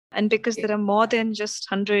And because there are more than just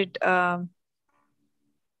 100, the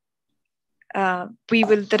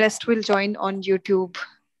rest will join on YouTube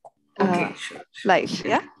sure. live.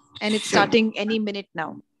 Yeah. And it's starting any minute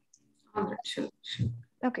now. All right, sure.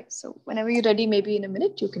 Okay. So whenever you're ready, maybe in a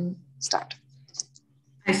minute, you can start.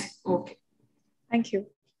 Okay. Thank you.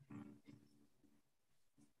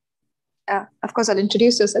 Of course, I'll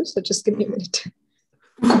introduce yourself. So just give me a minute.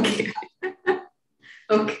 Okay.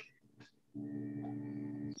 Okay.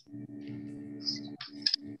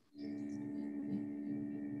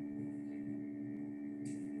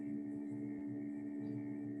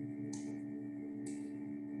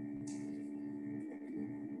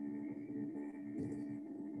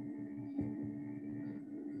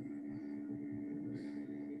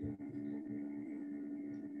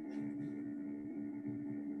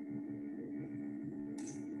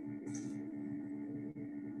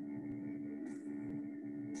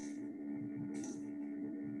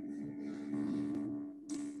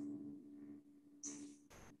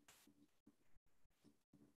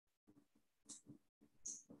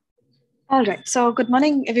 All right. So good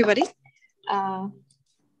morning, everybody.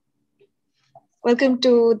 Welcome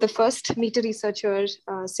to the first Meet a Researcher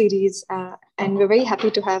series. And we're very happy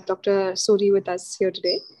to have Dr. Suri with us here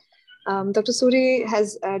today. Dr. Suri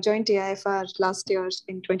has joined TIFR last year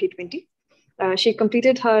in 2020. She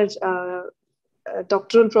completed her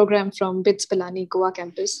doctoral program from BITS Pilani, Goa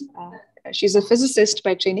campus. She's a physicist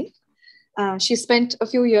by training. She spent a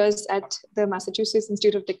few years at the Massachusetts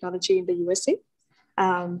Institute of Technology in the USA.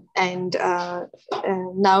 And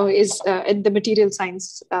now is in the material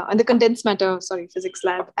science and the condensed matter, physics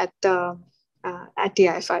lab at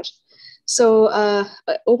TIFR. So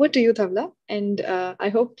over to you, Dhavala. And I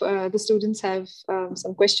hope the students have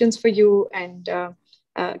some questions for you and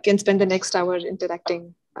can spend the next hour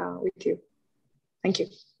interacting with you. Thank you.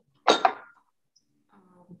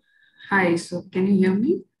 Hi, so can you hear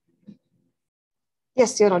me?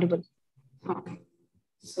 Yes, you're audible. Okay.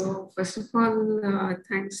 So first of all,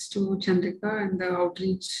 thanks to Chandrika and the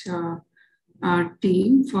outreach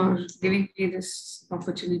team for giving me this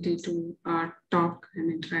opportunity to talk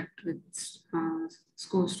and interact with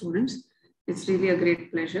school students. It's really a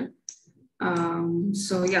great pleasure.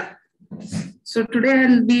 So today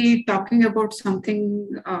I'll be talking about something,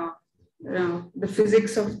 the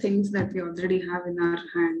physics of things that we already have in our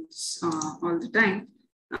hands all the time.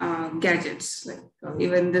 Gadgets, like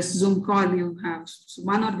even this Zoom call, you have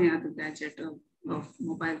one or the other gadget, of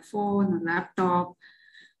mobile phone, a laptop.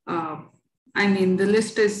 I mean, the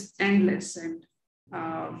list is endless. And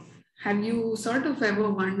have you sort of ever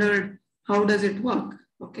wondered how does it work?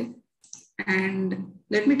 Okay. And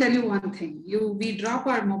let me tell you one thing. We drop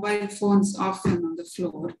our mobile phones often on the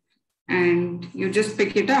floor, and you just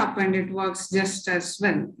pick it up and it works just as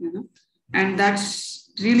well, And that's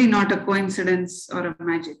really not a coincidence or a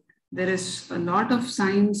magic. There is a lot of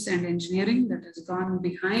science and engineering that has gone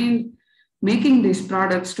behind making these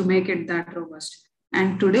products to make it that robust.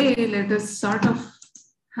 And today, let us sort of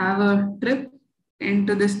have a trip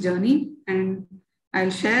into this journey, and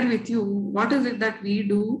I'll share with you what is it that we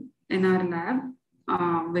do in our lab,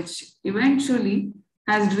 which eventually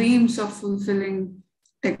has dreams of fulfilling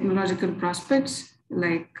technological prospects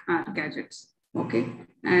like our gadgets. Okay.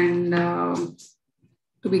 And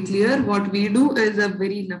to be clear, what we do is a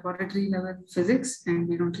very laboratory level physics, and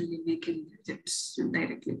we don't really make any gadgets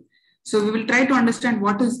directly. So we will try to understand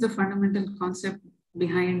what is the fundamental concept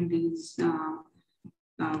behind these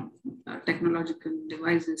technological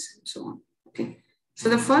devices and so on. Okay. So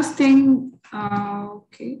the first thing,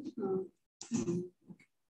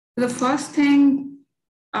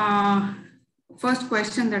 first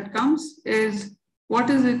question that comes is, what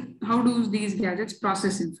is it? How do these gadgets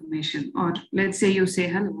process information? Or let's say you say,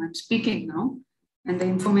 hello, I'm speaking now, and the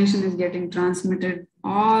information is getting transmitted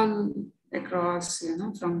all across,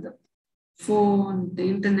 from the phone, the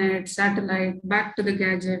internet, satellite, back to the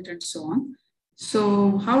gadget, and so on.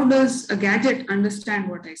 So how does a gadget understand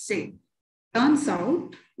what I say? Turns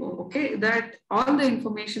out, that all the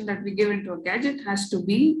information that we give into a gadget has to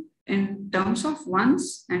be in terms of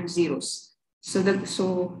ones and zeros.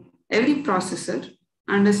 So every processor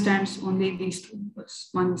understands only these two numbers,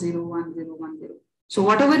 10, 10, 10. So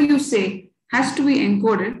whatever you say has to be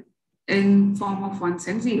encoded in form of ones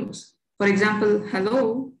and zeros. For example,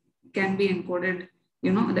 hello can be encoded,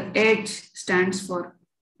 the H stands for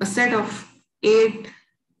a set of 8,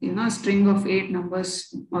 a string of 8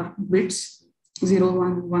 numbers or bits, 0,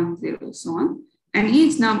 1, 1, 0, so on. And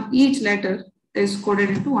each letter is coded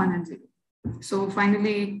into 1 and 0. So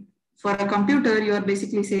finally, for a computer, you are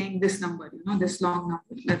basically saying this number, this long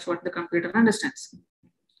number. That's what the computer understands.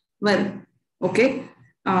 Well, okay.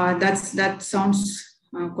 That sounds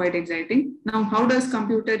quite exciting. Now, how does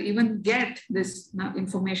computer even get this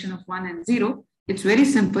information of 1 and 0? It's very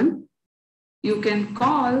simple. You can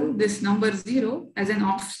call this number 0 as an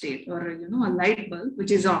off state, or a light bulb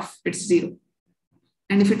which is off, it's 0.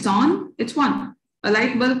 And if it's on, it's 1. A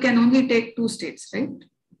light bulb can only take 2 states, right?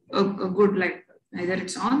 A good light bulb, either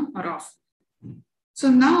it's on or off. So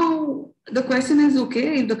now the question is,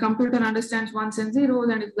 okay, if the computer understands ones and zeros,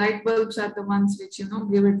 and if light bulbs are the ones which,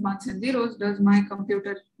 give it ones and zeros, does my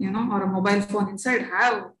computer, or a mobile phone inside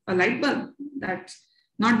have a light bulb? That's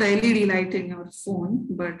not the LED light in your phone,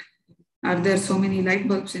 but are there so many light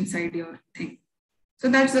bulbs inside your thing? So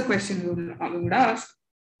that's the question we would ask.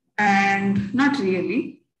 And not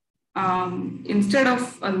really. Instead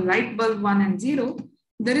of a light bulb 1 and 0,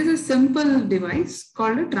 there is a simple device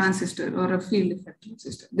called a transistor, or a field effect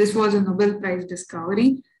transistor. This was a Nobel Prize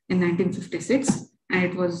discovery in 1956, and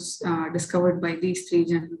it was discovered by these 3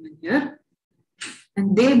 gentlemen here.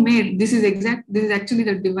 And they made, this is actually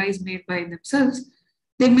the device made by themselves.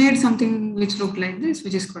 They made something which looked like this,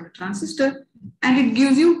 which is called a transistor, and it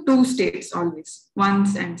gives you 2 states always,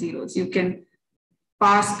 ones and zeros. You can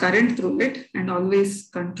pass current through it and always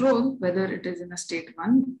control whether it is in a state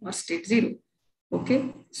 1 or state 0.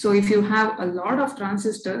 Okay, so if you have a lot of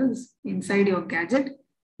transistors inside your gadget,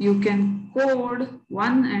 you can code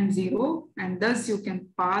 1 and 0, and thus you can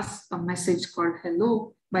pass a message called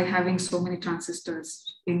hello by having so many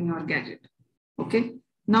transistors in your gadget. Okay,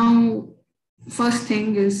 now first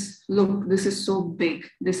thing is, look, this is so big.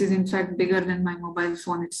 This is in fact bigger than my mobile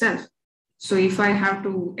phone itself. So if I have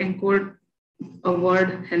to encode a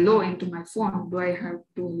word hello into my phone, do I have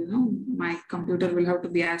to, my computer will have to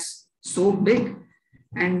be as so big?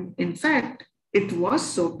 And in fact, it was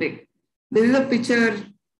so big. This is a picture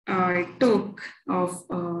I took of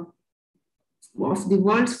the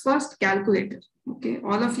world's first calculator. Okay,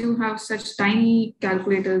 all of you have such tiny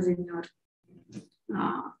calculators in your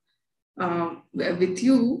with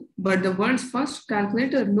you, but the world's first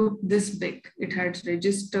calculator looked this big. It had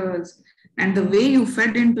registers, and the way you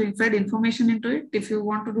fed information into it, if you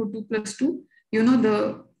want to do 2 plus 2,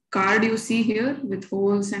 the card you see here with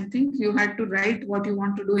holes and things, you had to write what you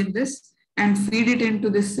want to do in this and feed it into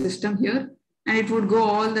this system here, and it would go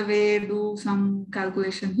all the way, do some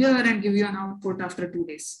calculation here and give you an output after 2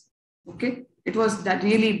 days. Okay, it was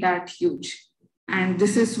really that huge. And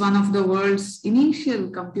this is one of the world's initial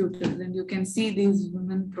computers, and you can see these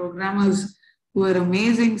women programmers who were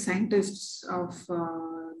amazing scientists of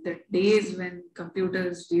the days when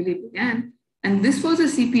computers really began. And this was a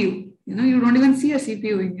CPU. You don't even see a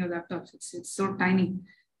CPU in your laptops. It's so tiny.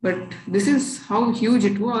 But this is how huge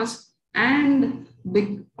it was. And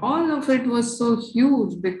all of it was so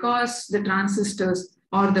huge because the transistors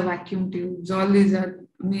or the vacuum tubes, all these are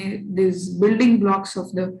these building blocks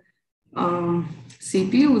of the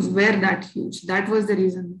CPUs were that huge. That was the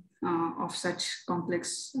reason of such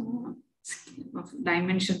complex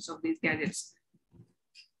dimensions of these gadgets.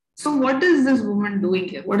 So what is this woman doing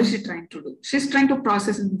here? What is she trying to do? She's trying to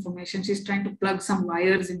process information. She's trying to plug some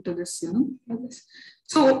wires into this,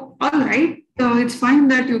 So, all right, it's fine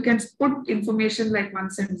that you can put information like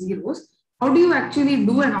ones and zeros. How do you actually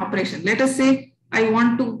do an operation? Let us say I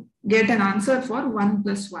want to get an answer for 1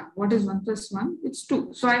 plus 1. What is 1 plus 1? It's 2.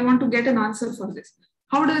 So I want to get an answer for this.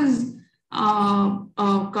 How does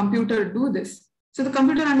a computer do this? So the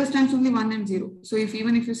computer understands only 1 and 0. So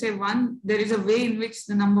even if you say 1, there is a way in which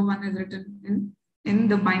the number 1 is written in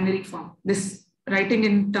the binary form. This writing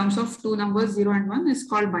in terms of 2 numbers, 0 and 1, is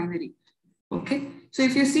called binary. Okay. So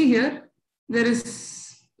if you see here, there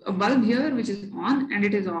is a bulb here which is on and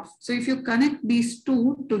it is off. So if you connect these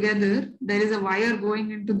 2 together, there is a wire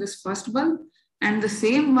going into this first bulb, and the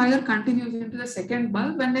same wire continues into the second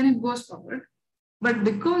bulb, and then it goes forward. But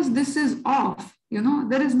because this is off,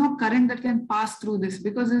 there is no current that can pass through this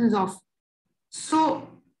because this is off. So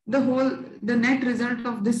the net result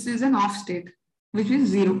of this is an off state, which is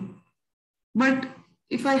 0. But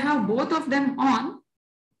if I have both of them on,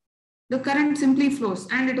 the current simply flows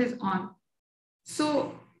and it is on.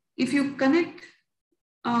 So if you connect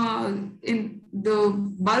in the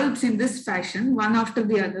bulbs in this fashion, one after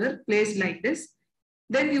the other, placed like this,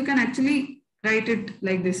 then you can actually write it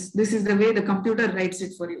like this. This is the way the computer writes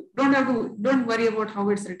it for you. Don't worry about how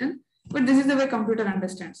it's written, but this is the way computer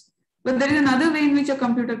understands. But there is another way in which a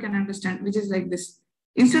computer can understand, which is like this.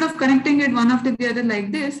 Instead of connecting it one after the other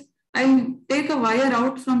like this, I'll take a wire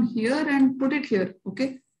out from here and put it here.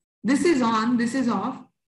 Okay, this is on, this is off.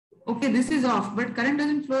 Okay, this is off, but current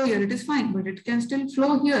doesn't flow here. It is fine, but it can still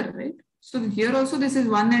flow here, right? So here also this is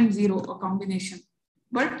 1 and 0, a combination,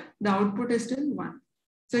 but the output is still 1.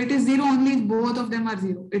 So it is 0 only if both of them are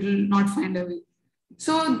 0. It will not find a way.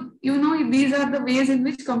 So, these are the ways in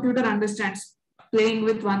which computer understands playing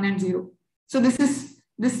with 1 and 0. So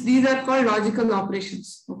these are called logical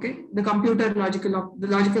operations. Okay, the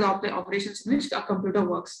logical operations in which a computer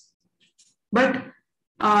works. But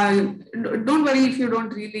don't worry if you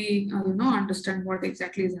don't really understand what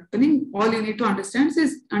exactly is happening. All you need to understand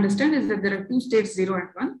is that there are two states, 0 and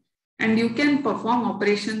 1, and you can perform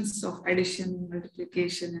operations of addition,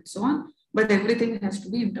 multiplication, and so on. But everything has to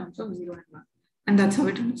be in terms of 0 and 1, and that's how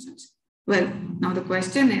it understands. Well, now the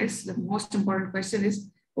most important question is,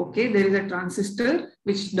 okay, there is a transistor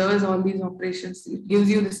which does all these operations. It gives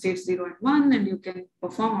you the states 0 and 1, and you can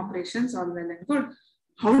perform operations all well and good.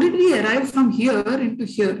 How did we arrive from here into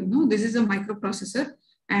here? This is a microprocessor,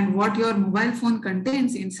 and what your mobile phone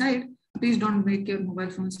contains inside, please don't break your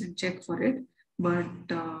mobile phones and check for it. But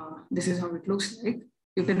this is how it looks like.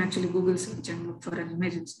 You can actually Google search and look for an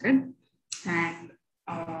image instead. And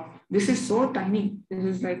this is so tiny. This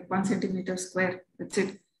is like 1 centimeter square. That's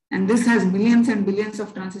it. And this has millions and billions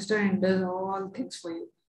of transistors and does all things for you.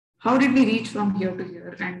 How did we reach from here to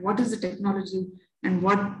here? And what is the technology? And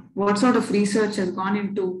what sort of research has gone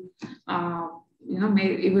into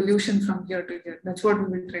evolution from here to here? That's what we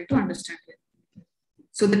will try to understand here.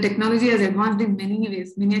 So the technology has advanced in many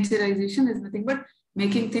ways. Miniaturization is nothing but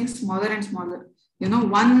making things smaller and smaller.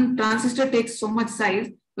 One transistor takes so much size,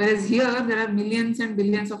 whereas here there are millions and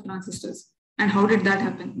billions of transistors. And how did that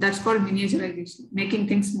happen? That's called miniaturization, making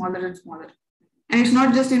things smaller and smaller. And it's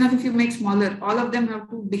not just enough if you make smaller. All of them have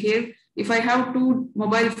to behave. If I have two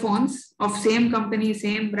mobile phones of same company,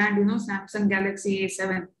 same brand, Samsung Galaxy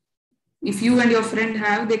A7, if you and your friend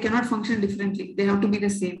have, they cannot function differently. They have to be the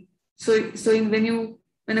same. So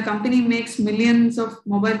when a company makes millions of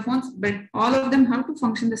mobile phones, but all of them have to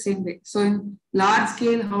function the same way. So in large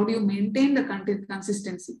scale, how do you maintain the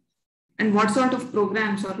consistency? And what sort of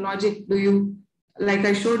programs or logic do you, like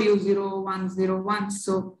I showed you, 0, 1, 0, 1.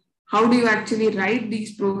 So how do you actually write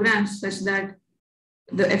these programs such that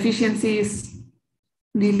the efficiency is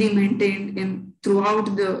really maintained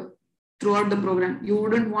throughout the program? You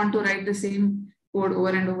wouldn't want to write the same code over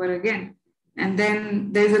and over again. And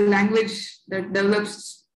then there's a language that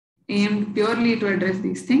develops aimed purely to address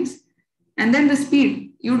these things. And then the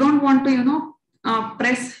speed. You don't want to,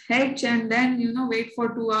 press H and then, wait for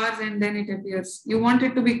 2 hours and then it appears. You want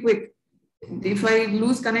it to be quick. If I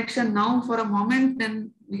lose connection now for a moment,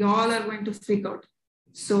 then we all are going to freak out.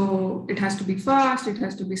 So it has to be fast, it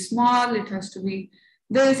has to be small, it has to be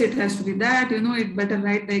this, it has to be that, it better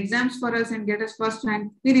write the exams for us and get us first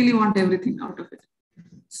rank. We really want everything out of it.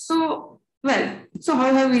 So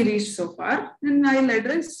how have we reached so far? And I'll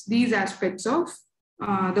address these aspects of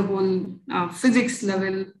the whole physics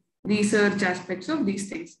level research aspects of these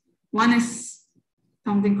things. One is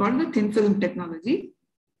something called the thin film technology.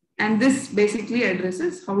 And this basically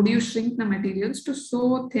addresses how do you shrink the materials to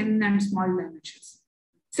so thin and small dimensions.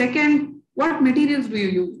 Second, what materials do you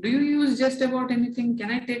use? Do you use just about anything?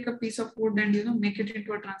 Can I take a piece of wood and make it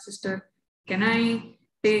into a transistor? Can I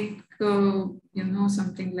take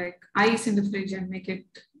something like ice in the fridge and make it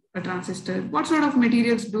a transistor? What sort of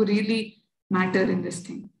materials do really matter in this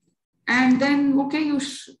thing? And then, okay, you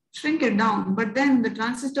shrink it down, but then the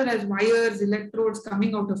transistor has wires, electrodes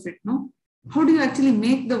coming out of it, no? How do you actually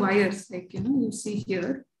make the wires? Like, you see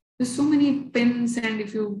here, there's so many pins, and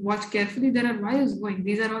if you watch carefully, there are wires going.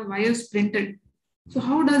 These are all wires printed. So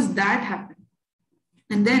how does that happen?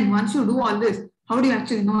 And then once you do all this, how do you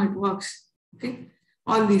actually know it works? Okay,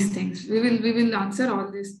 all these things. We will answer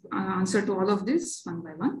to all of this one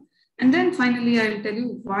by one. And then finally, I'll tell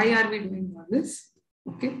you why are we doing all this?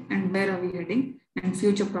 Okay, and where are we heading, and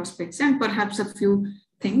future prospects, and perhaps a few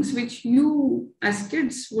things which you as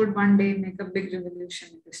kids would one day make a big revolution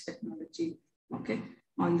in this technology. Okay,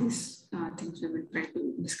 all these things we will try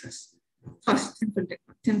to discuss. First,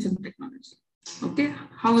 thin film technology. Okay,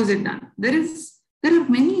 how is it done? There are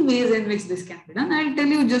many ways in which this can be done. I'll tell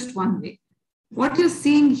you just one way. What you're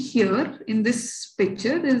seeing here in this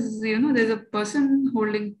picture is, there's a person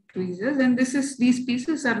holding tweezers, and these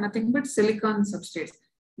pieces are nothing but silicon substrates.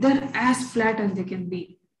 They're as flat as they can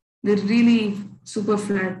be. They're really super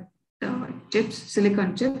flat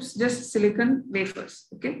silicon chips, just silicon wafers.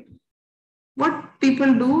 Okay. What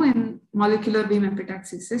people do in molecular beam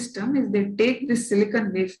epitaxy system is they take this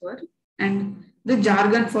silicon wafer, and the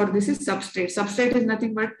jargon for this is substrate. Substrate is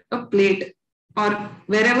nothing but a plate, or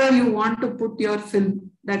wherever you want to put your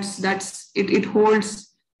film. It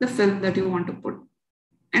holds the film that you want to put.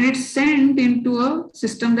 And it's sent into a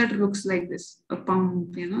system that looks like this, a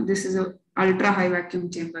pump, this is a ultra high vacuum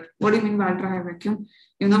chamber. What do you mean by ultra high vacuum?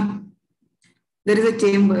 there is a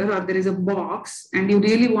chamber or there is a box and you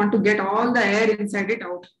really want to get all the air inside it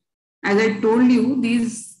out. As I told you,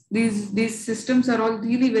 these systems are all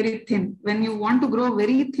really very thin. When you want to grow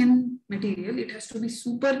very thin material, it has to be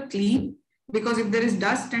super clean, because if there is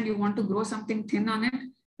dust and you want to grow something thin on it,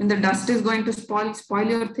 then the dust is going to spoil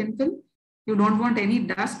your thin film. You don't want any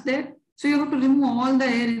dust there. So you have to remove all the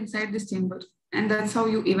air inside this chamber. And that's how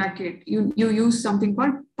you evacuate. You use something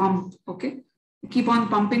called pump, okay? Keep on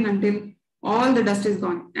pumping until all the dust is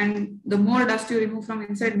gone. And the more dust you remove from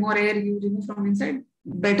inside, more air you remove from inside,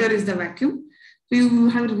 better is the vacuum. So you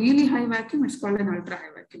have a really high vacuum, it's called an ultra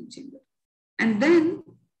high vacuum chamber. And then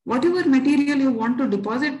whatever material you want to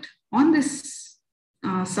deposit on this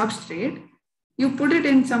substrate, you put it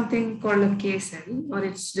in something called a K-cell, or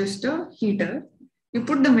it's just a heater. You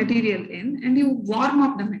put the material in and you warm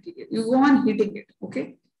up the material. You go on heating it,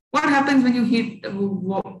 okay? What happens when you heat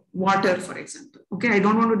water, for example? Okay, I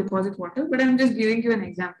don't want to deposit water, but I'm just giving you an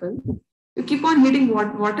example. You keep on heating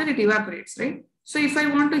water, it evaporates, right? So if I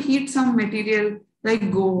want to heat some material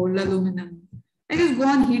like gold, aluminum, I just go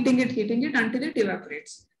on heating it until it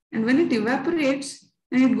evaporates. And when it evaporates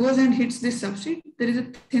and it goes and hits this substrate, there is a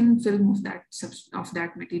thin film of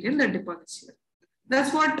that material that deposits here.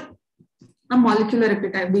 That's what a molecular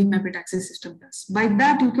beam epitaxy system does. By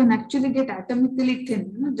that, you can actually get atomically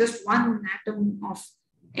thin, just one atom of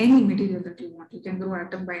any material that you want. You can grow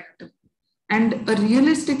atom by atom. And a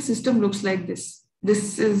realistic system looks like this.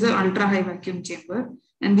 This is an ultra high vacuum chamber.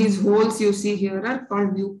 And these holes you see here are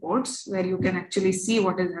called viewports, where you can actually see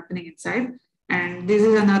what is happening inside. And this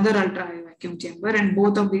is another ultra high vacuum chamber, and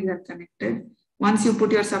both of these are connected. Once you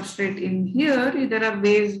put your substrate in here, there are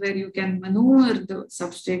ways where you can maneuver the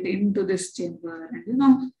substrate into this chamber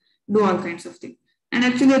and, do all kinds of things. And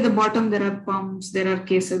actually at the bottom, there are pumps, there are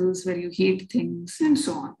K-cells where you heat things and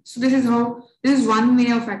so on. So this is one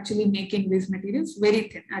way of actually making these materials very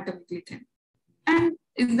thin, atomically thin. And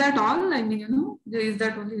is that all? I mean, is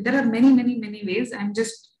that only? There are many, many, many ways. I'm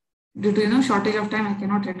just, due to shortage of time, I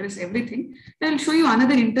cannot address everything. I'll show you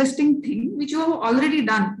another interesting thing which you have already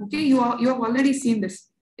done. Okay, you have already seen this.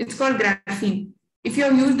 It's called graphene. If you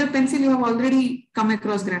have used a pencil, you have already come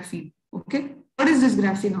across graphene. Okay, what is this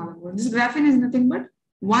graphene all about? This graphene is nothing but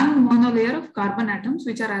one monolayer of carbon atoms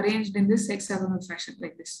which are arranged in this hexagonal fashion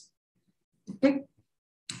like this. Okay,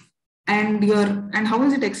 and how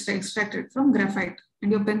is it extracted? From graphite,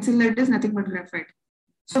 and your pencil lead is nothing but graphite.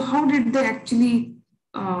 So how did they actually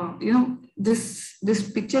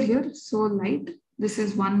this picture here, so light, this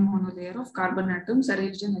is one monolayer of carbon atoms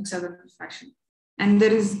arranged in hexagonal fashion. And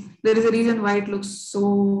there is a reason why it looks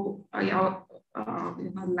so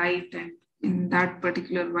light and in that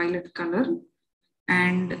particular violet color.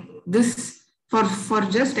 And this, for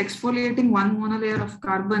just exfoliating one monolayer of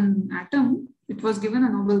carbon atom, it was given a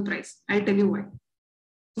Nobel Prize. I'll tell you why.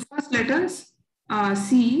 So first let us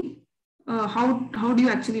see how do you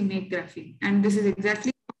actually make graphene? And this is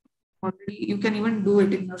exactly already, you can even do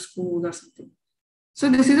it in your school or something. So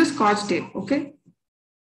this is a Scotch tape, okay?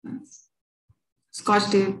 Scotch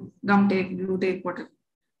tape, gum tape, glue tape, whatever.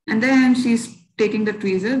 And then she's taking the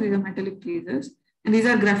tweezers, these are metallic tweezers, and these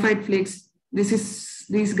are graphite flakes.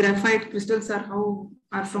 These graphite crystals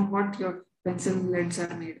are from what your pencil leads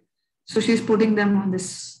are made. So she's putting them on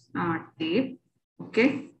this tape,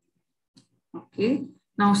 okay? Okay.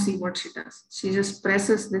 Now see what she does. She just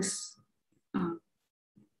presses this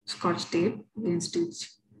Scotch tape against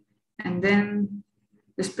each, and then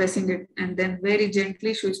just pressing it, and then very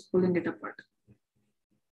gently she is pulling it apart.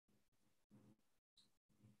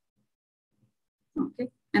 Okay,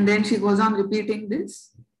 and then she goes on repeating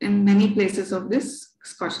this in many places of this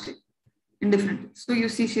Scotch tape in different ways. So you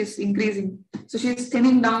see she's increasing. So she's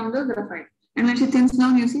thinning down the graphite, and when she thins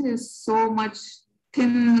down, you see there's so much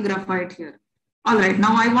thin graphite here. All right,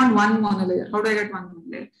 now I want one monolayer. How do I get one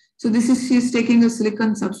monolayer? So she's taking a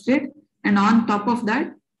silicon substrate, and on top of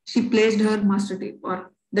that, she placed her master tape,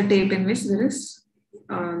 or the tape in which there is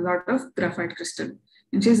a lot of graphite crystal,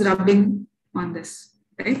 and she's rubbing on this,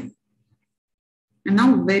 right? And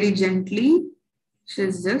now very gently,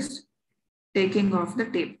 she's just taking off the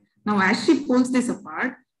tape. Now, as she pulls this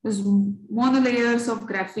apart, there's monolayers of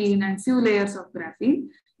graphene and few layers of graphene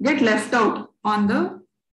get left out on the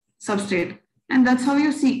substrate. And that's how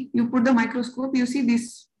you see, you put the microscope, you see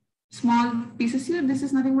these small pieces here. This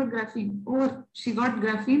is nothing but graphene. Or she got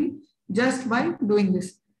graphene just by doing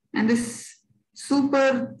this. And this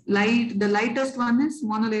super light, the lightest one is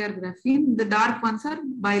monolayer graphene. The dark ones are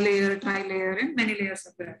bilayer, trilayer, and many layers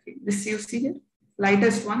of graphene. This you see here,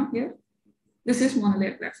 lightest one here. This is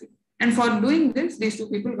monolayer graphene. And for doing this, these two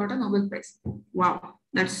people got a Nobel Prize. Wow,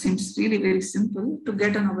 that seems really very simple to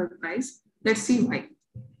get a Nobel Prize. Let's see why.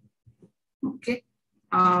 Okay.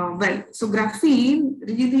 Well, so graphene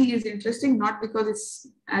really is interesting, not because it's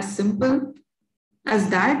as simple as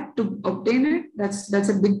that to obtain it. That's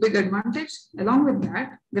a big advantage. Along with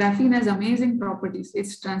that, graphene has amazing properties.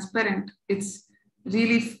 It's transparent. It's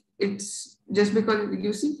just because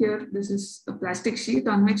you see here, this is a plastic sheet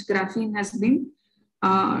on which graphene has been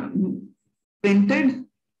printed,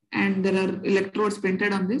 and there are electrodes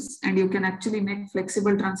printed on this, and you can actually make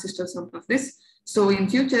flexible transistors out of this. So in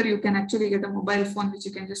future, you can actually get a mobile phone which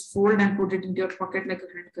you can just fold and put it into your pocket like a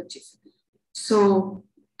handkerchief. So,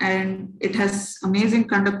 and it has amazing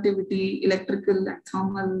conductivity, electrical and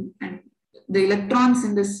thermal, and the electrons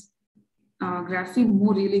in this graphene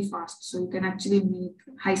move really fast. So you can actually make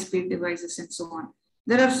high-speed devices and so on.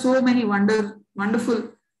 There are so many wonderful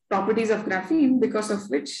properties of graphene, because of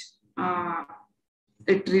which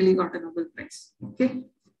it really got a Nobel Prize. Okay.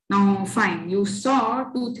 Now, fine. You saw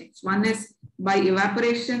two things. One is by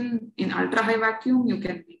evaporation in ultra high vacuum, you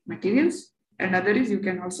can make materials. And other is you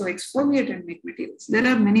can also exfoliate and make materials. There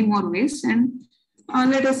are many more ways. And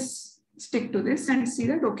let us stick to this and see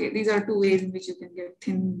that, okay, these are two ways in which you can get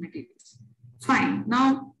thin materials. Fine.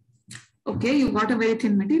 Now, okay, you got a very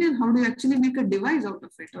thin material. How do you actually make a device out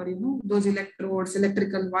of it? Or, those electrodes,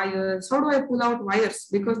 electrical wires. How do I pull out wires?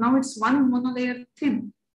 Because now it's one monolayer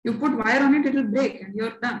thin. You put wire on it, it will break and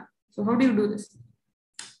you're done. So how do you do this?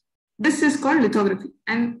 This is called lithography.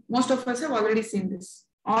 And most of us have already seen this.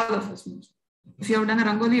 All of us. If you have done a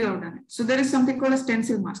Rangoli, you have done it. So there is something called a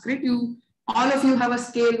stencil mask, right? All of you have a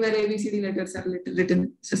scale where ABCD letters are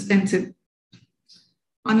written, it's a stencil,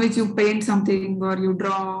 on which you paint something or you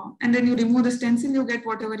draw, and then you remove the stencil, you get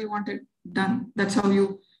whatever you wanted done. That's how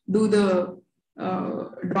you do the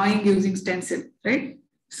drawing using stencil, right?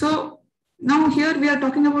 So now here we are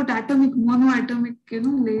talking about monoatomic,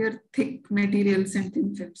 layer thick materials and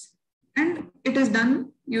thin films. And it is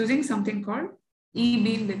done using something called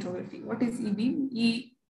E-beam lithography. What is E-beam?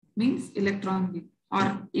 E means electron beam,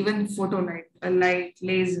 or even photolight, a light,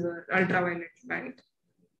 laser, ultraviolet light.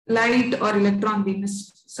 Light or electron beam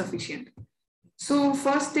is sufficient. So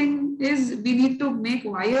first thing is we need to make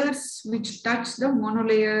wires which touch the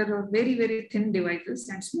monolayer or very, very thin devices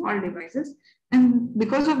and small devices. And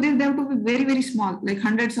because of this, they have to be very, very small, like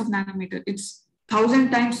hundreds of nanometers. It's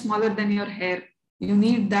 1,000 times smaller than your hair. You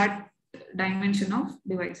need that dimension of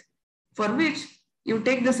device, for which you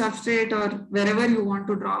take the substrate or wherever you want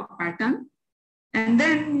to draw a pattern, and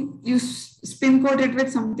then you spin coat it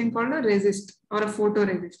with something called a resist or a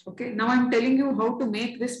photoresist. Okay. Now I'm telling you how to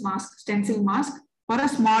make this mask, stencil mask, for a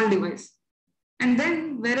small device. And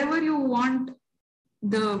then wherever you want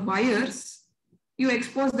the wires, you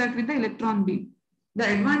expose that with the electron beam.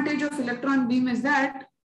 The advantage of electron beam is that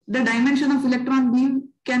the dimension of electron beam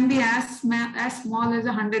can be as small as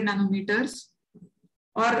 100 nanometers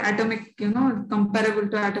or atomic, comparable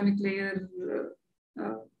to atomic layer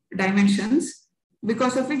dimensions,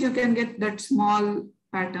 because of which you can get that small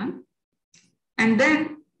pattern. And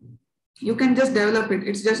then you can just develop it.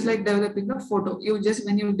 It's just like developing a photo.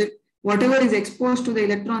 Whatever is exposed to the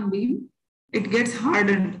electron beam, it gets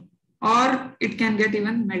hardened, or it can get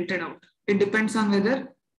even melted out. It depends on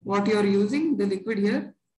whether what you're using, the liquid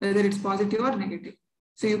here, whether it's positive or negative.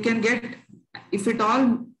 So you can get, if it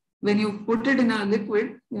all, when you put it in a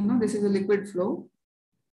liquid, this is a liquid flow,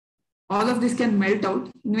 all of this can melt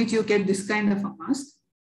out, in which you get this kind of a mask,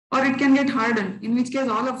 or it can get hardened, in which case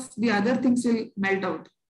all of the other things will melt out,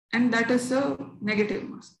 and that is a negative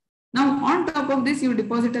mask. Now on top of this, you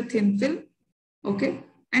deposit a thin film, okay,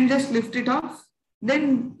 and just lift it off.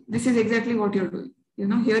 Then this is exactly what you're doing.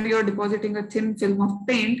 Here you're depositing a thin film of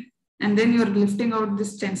paint, and then you're lifting out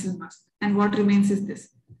this stencil mask, and what remains is this.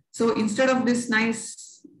 So instead of this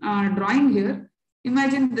nice drawing here,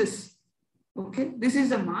 imagine this. Okay, this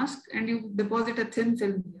is a mask, and you deposit a thin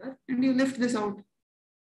film here, and you lift this out,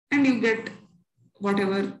 and you get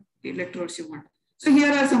whatever electrodes you want. So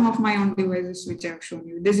here are some of my own devices which I've shown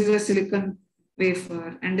you. This is a silicon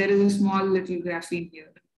wafer, and there is a small little graphene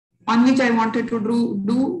here, on which I wanted to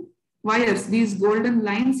do wires. These golden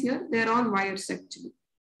lines here, they're all wires actually.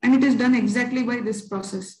 And it is done exactly by this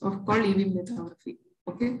process of called E-beam lithography.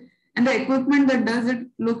 Okay, and the equipment that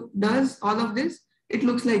does all of this, it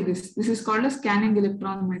looks like this. This is called a scanning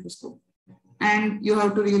electron microscope. And you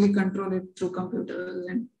have to really control it through computers,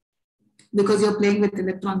 and because you're playing with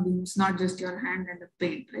electron beams, not just your hand and the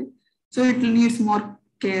paint, right? So it needs more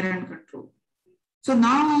care and control. So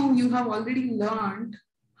now you have already learned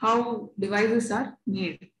how devices are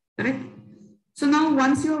made, correct? So now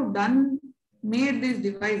once you have made these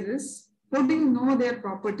devices, how do you know their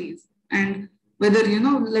properties? And whether,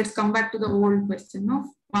 let's come back to the old question of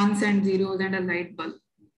ones and zeros and a light bulb.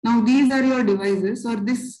 Now these are your devices, or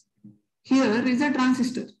this here is a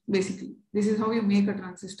transistor basically. This is how you make a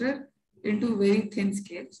transistor into very thin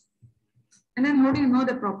scales. And then how do you know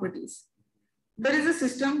the properties? There is a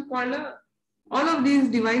system called all of these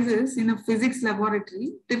devices in a physics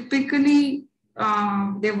laboratory, typically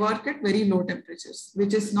they work at very low temperatures,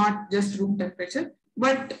 which is not just room temperature,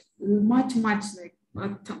 but much like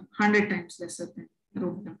 100 times lesser than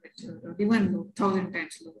room temperature, or even 1,000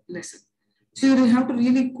 times lesser. So you have to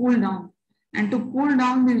really cool down. And to cool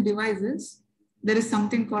down these devices, there is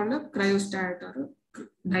something called a cryostat or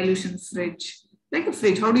a dilution fridge. Like a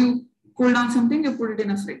fridge. How do you cool down something? You put it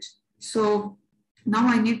in a fridge. So now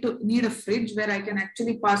I need a fridge where I can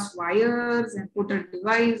actually pass wires and put a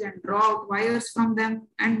device and draw out wires from them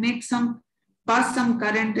and pass some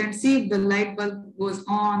current and see if the light bulb goes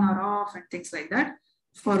on or off and things like that,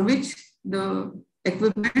 for which the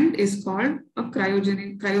equipment is called a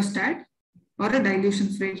cryostat or a dilution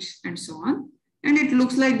fridge and so on. And it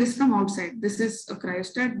looks like this from outside. This is a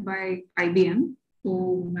cryostat by IBM,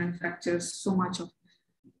 who manufactures so much of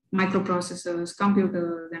microprocessors,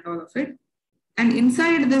 computers, and all of it. And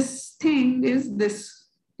inside this thing is this,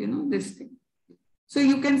 this thing. So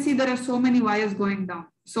you can see there are so many wires going down.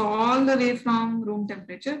 So all the way from room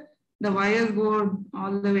temperature, the wires go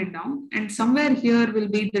all the way down. And somewhere here will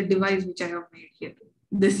be the device which I have made here.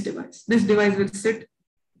 This device. This device will sit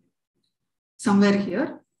somewhere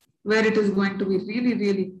here, where it is going to be really,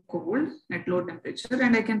 really cold at low temperature.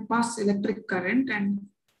 And I can pass electric current and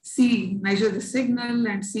measure the signal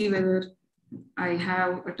and see whether I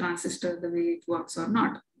have a transistor the way it works or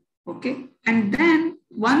not. Okay. And then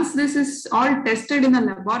once this is all tested in a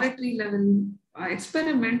laboratory level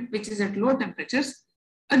experiment, which is at low temperatures,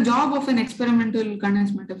 a job of an experimental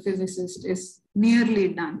condensed matter physicist is nearly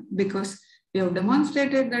done, because we have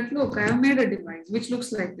demonstrated that, look, I have made a device which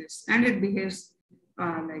looks like this and it behaves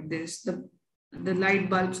like this. The light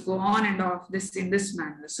bulbs go on and off in this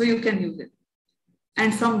manner. So you can use it.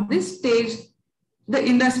 And from this stage, the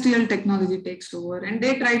industrial technology takes over and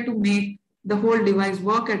they try to make the whole device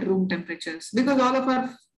work at room temperatures, because all of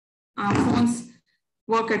our phones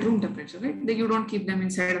work at room temperature, right? You don't keep them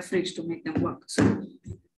inside a fridge to make them work. So,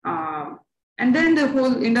 and then the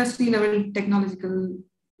whole industry level technological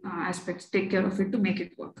aspects take care of it to make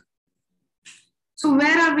it work. So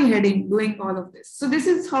where are we heading doing all of this? So this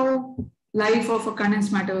is how life of a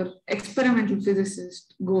condensed matter experimental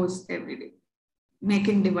physicist goes every day.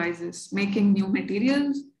 Making devices, making new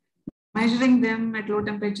materials, measuring them at low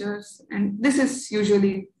temperatures. And this is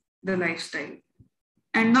usually the lifestyle.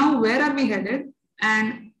 And now where are we headed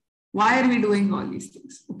and why are we doing all these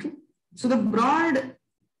things? Okay. So the broad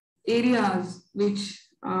areas which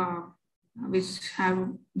have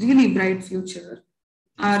really bright future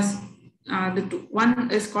are the two.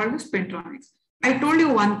 One is called the spintronics. I told you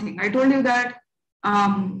one thing. I told you that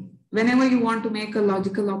whenever you want to make a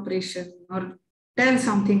logical operation or tell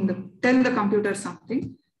the computer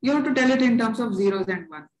something, you have to tell it in terms of zeros and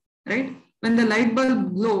one, right? When the light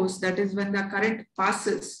bulb glows, that is when the current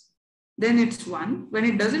passes, then it's one. When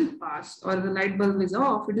it doesn't pass or the light bulb is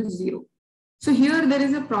off, it is zero. So here there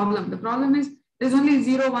is a problem. The problem is there's only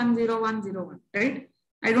 0, 1, 0, 1, 0, 1, right?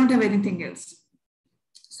 I don't have anything else.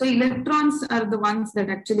 So electrons are the ones that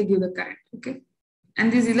actually give the current, okay?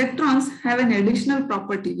 And these electrons have an additional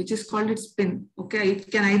property, which is called its spin, okay?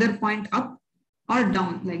 It can either point up or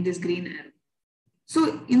down, like this green arrow.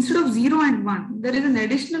 So instead of 0 and 1, there is an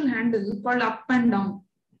additional handle called up and down,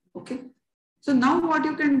 okay? So now what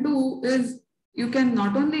you can do is you can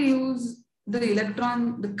not only use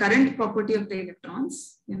the current property of the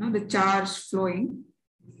electrons, the charge flowing,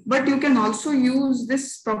 but you can also use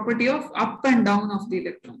this property of up and down of the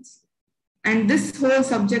electrons. And this whole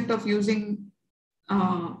subject of using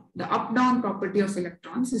the up-down property of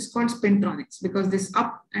electrons is called spintronics, because this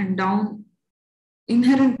up and down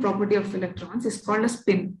inherent property of electrons is called a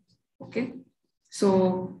spin, okay?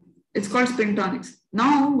 So it's called spintronics.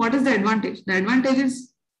 Now, what is the advantage? The advantage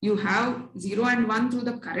is you have 0 and 1 through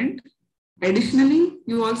the current. Additionally,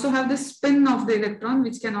 you also have the spin of the electron,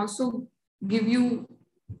 which can also give you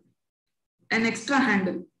an extra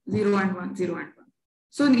handle, 0 and 1, 0 and 1.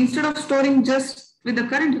 So instead of storing just with the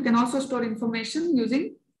current, you can also store information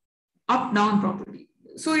using up-down property.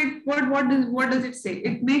 So what does it say?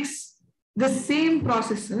 It makes the same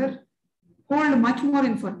processor hold much more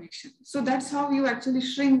information. So that's how you actually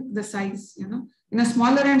shrink the size, In a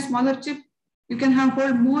smaller and smaller chip, you can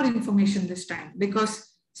hold more information this time,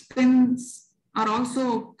 because spins are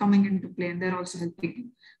also coming into play and they're also helping you.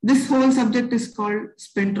 This whole subject is called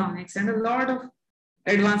spintronics, and a lot of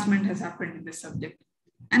advancement has happened in this subject.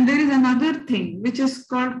 And there is another thing which is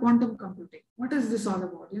called quantum computing. What is this all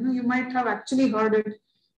about? You might have actually heard it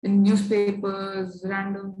in newspapers,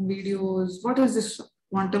 random videos. What is this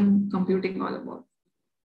quantum computing all about?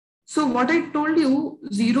 So what I told you,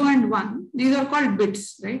 0 and 1, these are called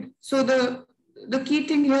bits, right? So the key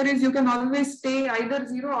thing here is you can always stay either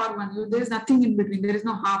 0 or 1. There is nothing in between. There is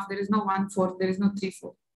no half, there is no 1/4, there is no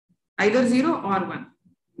 3/4. Either 0 or 1.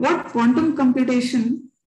 What quantum computation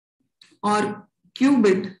or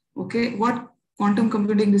qubit, okay, what quantum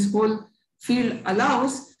computing, this whole field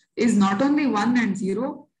allows is not only 1 and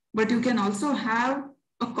 0, but you can also have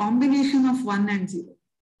a combination of 1 and 0.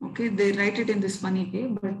 Okay, they write it in this funny way,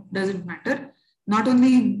 but doesn't matter. Not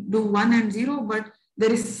only do 1 and 0, but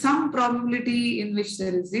there is some probability in which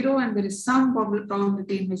there is 0 and there is some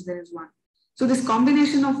probability in which there is 1. So this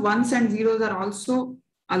combination of ones and zeros are also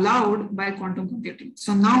allowed by quantum computing.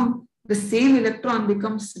 So now the same electron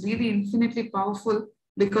becomes really infinitely powerful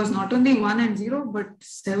because not only 1 and 0, but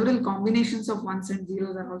several combinations of ones and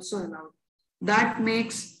zeros are also allowed. That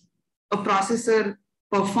makes a processor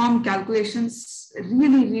perform calculations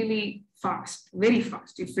really, really fast, very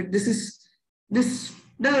fast. This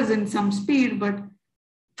does in some speed, but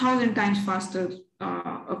 1,000 times faster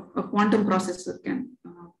a quantum processor can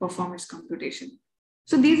perform its computation.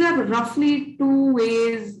 So these are roughly two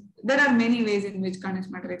ways. There are many ways in which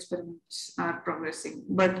condensed matter experiments are progressing,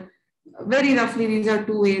 but very roughly these are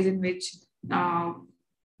two ways in which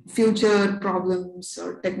future problems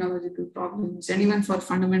or technological problems, and even for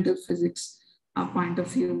fundamental physics point of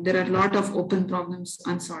view, there are a lot of open problems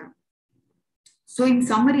unsolved. So in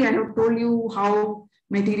summary, I have told you how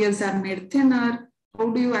materials are made thinner, how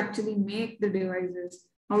do you actually make the devices,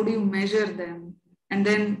 how do you measure them, and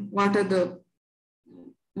then why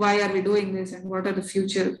are we doing this, and what are the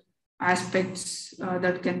future aspects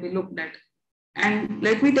that can be looked at. And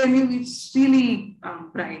let me tell you, it's really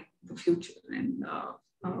bright, the future. And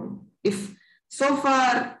if so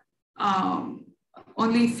far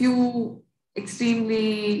only few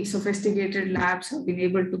extremely sophisticated labs have been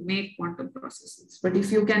able to make quantum processes, but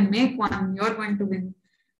if you can make one, you're going to win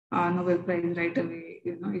Nobel Prize right away.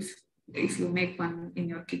 If you make one in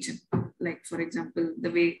your kitchen, like for example,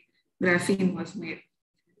 the way graphene was made.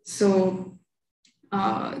 So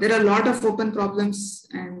there are a lot of open problems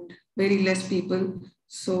and very less people.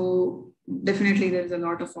 So definitely there's a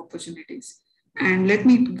lot of opportunities. And let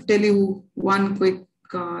me tell you one quick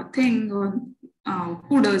thing on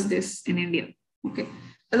who does this in India. Okay,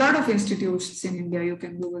 a lot of institutes in India, you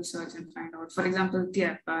can Google search and find out. For example,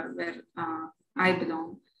 TIFR, where I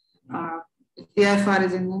belong. TIFR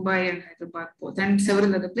is in Mumbai and Hyderabad both, and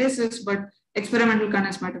several other places, but experimental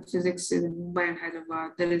condensed matter physics is in Mumbai and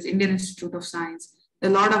Hyderabad. There is Indian Institute of Science. There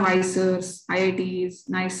are a lot of ICERs, IITs,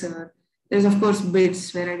 NICER. There's of course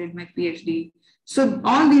BITS, where I did my PhD. So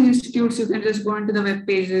all these institutes, you can just go into the web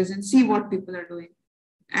pages and see what people are doing.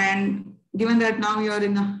 And given that now you're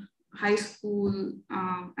in a high school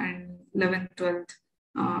and 11th,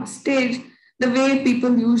 12th stage, the way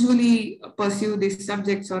people usually pursue these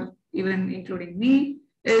subjects, or even including me,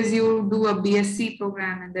 is you do a BSc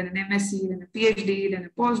program and then an MSc, then a PhD, then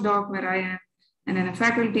a postdoc where I am, and then a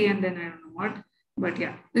faculty, and then I don't know what. But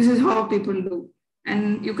yeah, this is how people do.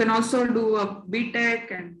 And you can also do a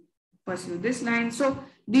BTech and pursue this line. So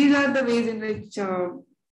these are the ways in which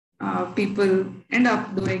people end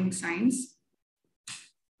up doing science.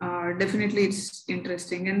 Definitely it's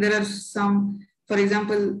interesting. And there are some, for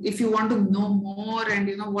example, if you want to know more and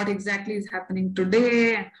what exactly is happening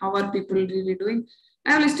today and how are people really doing,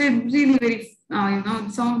 I have listed really very,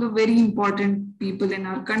 some of the very important people in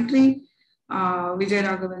our country, Vijay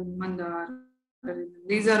Raghavan, Mandar.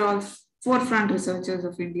 These are all forefront researchers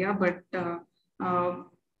of India, but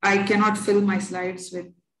I cannot fill my slides with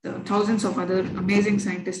thousands of other amazing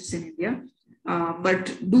scientists in India.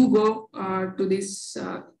 But do go to these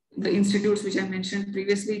the institutes which I mentioned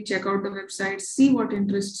previously. Check out the website, see what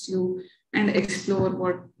interests you, and explore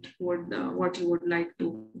what you would like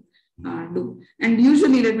to do. And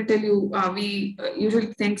usually, let me tell you, we usually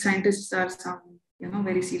think scientists are some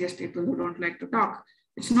very serious people who don't like to talk.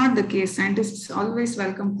 It's not the case. Scientists always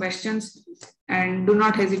welcome questions, and do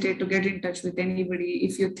not hesitate to get in touch with anybody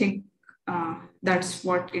if you think that's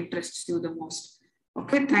what interests you the most.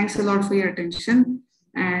 Okay, thanks a lot for your attention.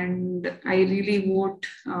 And I really vote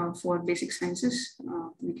for basic sciences.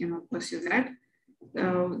 We cannot pursue that.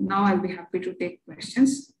 Now I'll be happy to take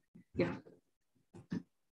questions. Yeah.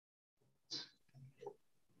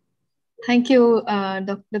 Thank you,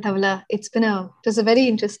 Dr. Dhavala. It was a very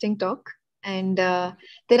interesting talk. And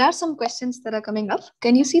there are some questions that are coming up.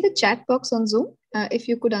 Can you see the chat box on Zoom? If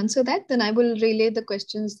you could answer that, then I will relay the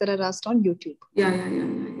questions that are asked on YouTube. Yeah.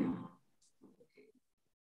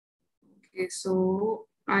 Okay, so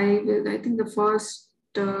I think the first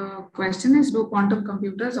question is, do quantum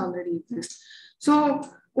computers already exist? So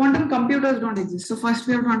quantum computers don't exist. So first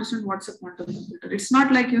we have to understand what's a quantum computer. It's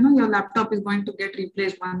not like, your laptop is going to get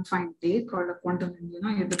replaced one fine day called a quantum,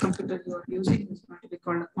 the computer you are using is going to be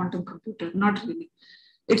called a quantum computer. Not really.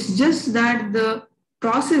 It's just that the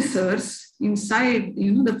processors inside,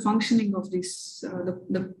 the functioning of these,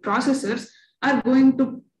 the processors are going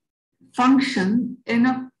to function in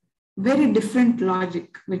a very different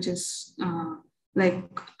logic, which is like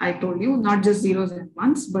I told you, not just zeros and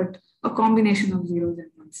ones, but a combination of zeros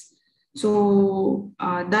and ones. So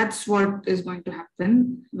that's what is going to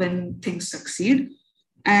happen when things succeed.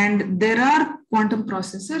 And there are quantum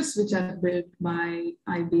processors which are built by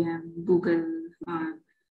IBM, Google.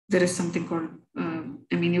 There is something called,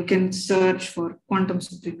 you can search for quantum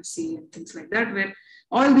supremacy and things like that, where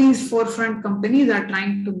all these forefront companies are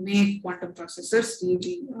trying to make quantum processors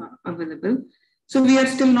really available. So we are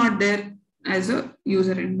still not there as a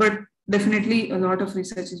user end, but definitely a lot of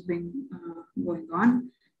research is being going on,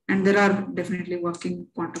 and there are definitely working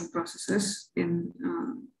quantum processors in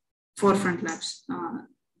forefront labs.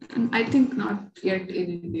 And I think not yet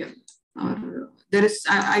in India. There is,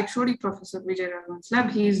 I showed you Professor Vijay Raghavan's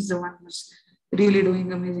lab. He's the one who's really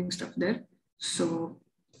doing amazing stuff there. So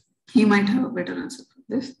he might have a better answer for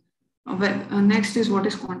this. Next is, what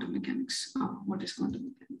is quantum mechanics? What is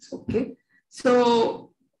quantum mechanics? Okay.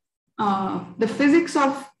 So the physics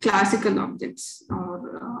of classical objects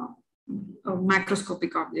or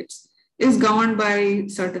macroscopic objects is governed by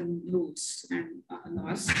certain rules and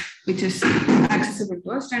laws, which is accessible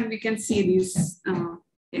to us, and we can see these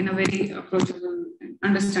in a very approachable and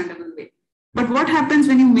understandable way. But what happens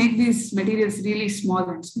when you make these materials really small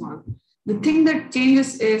and small? The thing that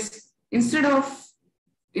changes is, instead of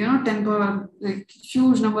 10 power, like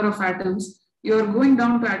huge number of atoms, you're going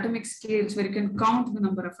down to atomic scales where you can count the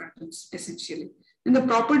number of atoms essentially. And the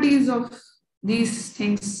properties of these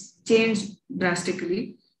things change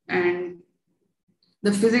drastically. And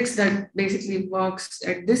the physics that basically works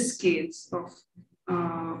at this scales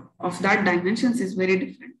of that dimensions is very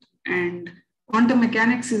different. And quantum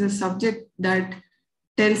mechanics is a subject that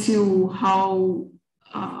tells you how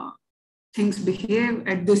things behave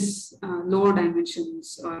at this low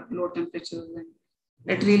dimensions or low temperatures and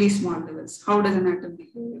at really small levels. How does an atom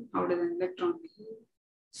behave? How does an electron behave?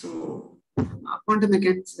 So quantum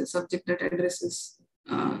mechanics is a subject that addresses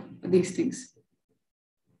these things.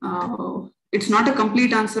 It's not a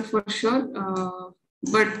complete answer for sure,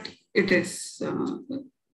 but it is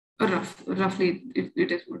roughly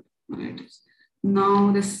it is what it is.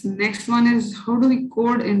 Now this next one is, how do we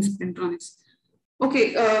code in spintronics?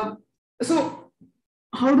 Okay, so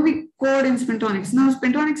how do we code in spintronics? Now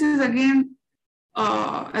spintronics is again,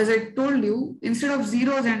 as I told you, instead of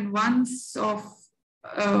zeros and ones of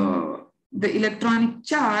the electronic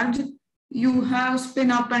charge, you have spin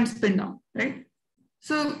up and spin down, right?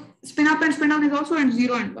 So spin up and spin down is also at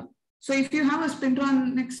 0 and 1. So if you have a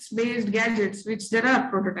spintronics based gadgets, which there are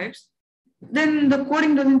prototypes, then the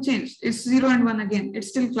coding doesn't change. It's 0 and 1 again. It's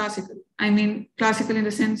still classical. I mean, classical in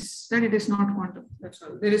the sense that it is not quantum. That's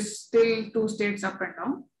all. There is still two states up and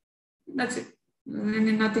down. That's it. I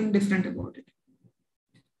mean, nothing different about it.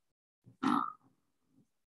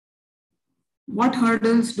 What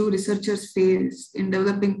hurdles do researchers face in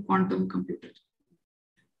developing quantum computers?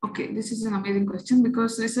 Okay, this is an amazing question,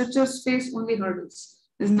 because researchers face only hurdles.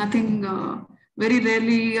 There's nothing, very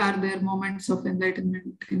rarely are there moments of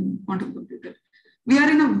enlightenment in quantum computer. We are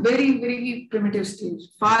in a very, very primitive stage,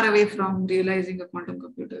 far away from realizing a quantum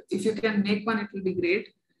computer. If you can make one, it will be great.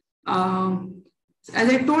 As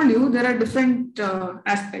I told you, there are different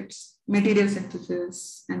aspects: material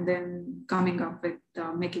synthesis, and then coming up with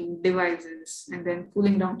making devices, and then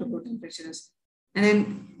cooling down to low temperatures. And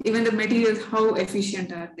then even the materials, how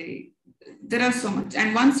efficient are they? There are so much.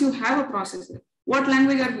 And once you have a processor, what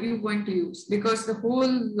language are you going to use? Because the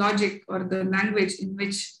whole logic, or the language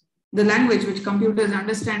which computers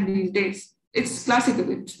understand these days, it's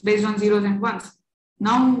classical. It's based on zeros and ones.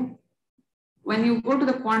 Now, when you go to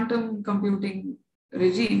the quantum computing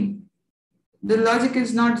regime, the logic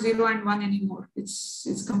is not 0 and 1 anymore.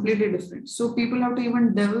 It's completely different. So people have to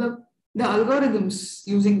even develop the algorithms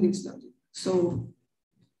using this logic. So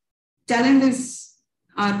challenges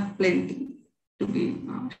are plenty, to be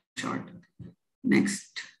short.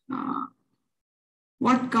 Next,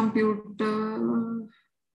 what computer?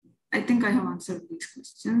 I think I have answered these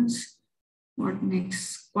questions. What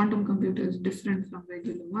makes quantum computers different from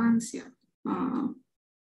regular ones? Yeah.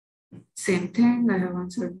 Same thing, I have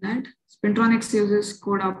answered that. Spintronics uses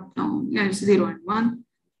code up, down. Yeah, it's 0 and 1.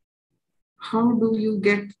 How do you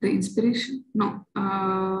get the inspiration? No.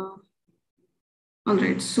 All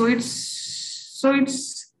right. So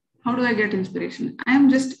it's how do I get inspiration? I am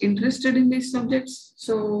just interested in these subjects.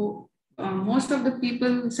 So most of the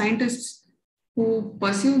people, scientists who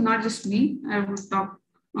pursue, not just me, I would talk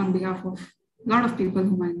on behalf of a lot of people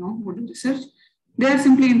whom I know who do research. They are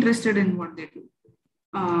simply interested in what they do.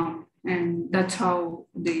 And that's how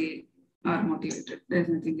they are motivated. There's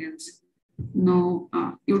nothing else. No,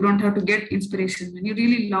 you don't have to get inspiration when you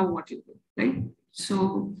really love what you do, right?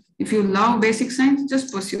 So if you love basic science,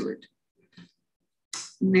 just pursue it.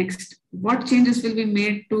 Next, what changes will be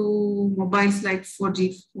made to mobiles like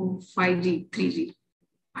 4G, 5G, 3G?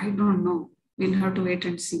 I don't know. We'll have to wait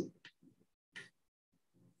and see.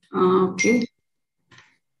 Okay.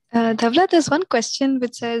 Dhavala, there's one question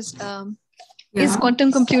which says, is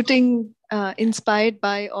quantum computing inspired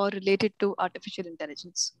by or related to artificial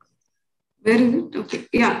intelligence? Where is it? Okay.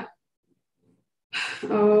 Yeah.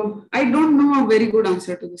 I don't know a very good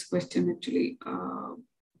answer to this question, actually.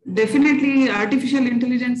 Definitely, artificial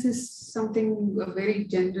intelligence is something very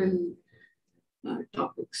general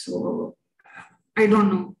topic. So I don't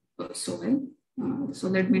know so well. So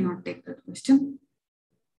let me not take that question.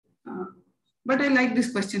 But I like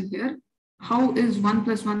this question here. How is 1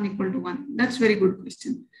 plus 1 equal to 1? That's a very good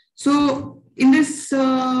question. So in this,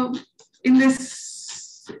 you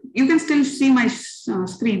can still see my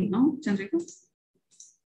screen, no, Chandrika?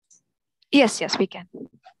 Yes, we can.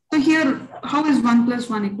 So here, how is 1 plus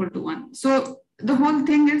 1 equal to 1? So the whole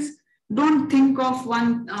thing is, don't think of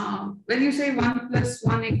one, when you say 1 plus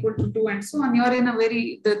 1 equal to 2 and so on, you're in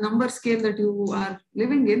the number scale that you are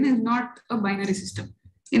living in is not a binary system.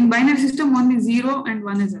 In binary system, only 0 and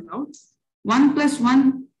 1 is allowed. 1 plus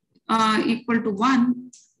 1 equal to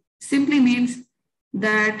 1 simply means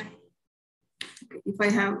that if I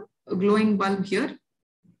have a glowing bulb here,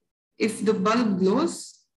 if the bulb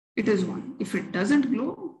glows, it is 1. If it doesn't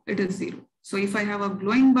glow, it is 0. So if I have a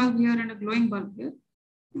glowing bulb here and a glowing bulb here,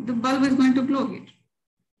 the bulb is going to glow here.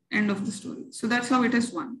 End of the story. So that's how it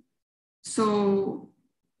is 1. So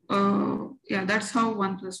yeah, that's how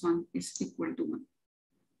 1 plus 1 is equal to 1.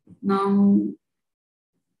 Now,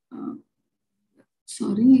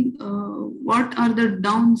 what are the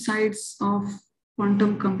downsides of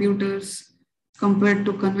quantum computers compared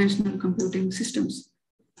to conventional computing systems?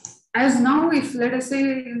 As now, if let us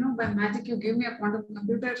say, by magic, you give me a quantum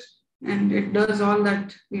computer and it does all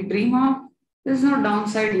that we dream of, there's no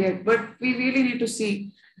downside yet, but we really need to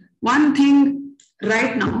see. One thing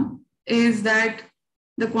right now is that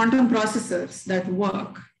the quantum processors that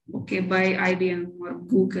work, by IBM or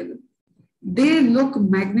Google, they look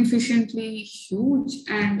magnificently huge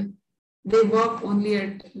and they work only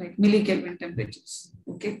at like millikelvin temperatures,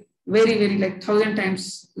 very, very like 1,000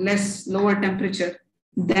 times lower temperature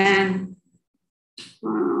than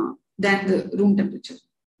the room temperature.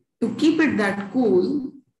 To keep it that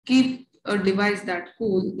cool, keep a device that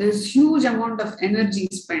cool, there's huge amount of energy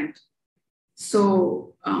spent.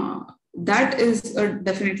 So that is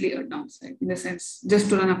definitely a downside in the sense, just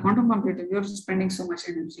to run a quantum computer, you're spending so much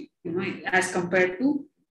energy, as compared to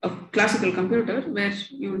a classical computer where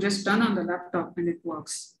you just turn on the laptop and it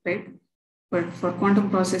works, right? But for quantum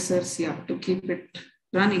processors, to keep it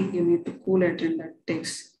running, you need to cool it, and that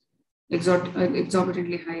takes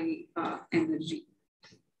exorbitantly high energy.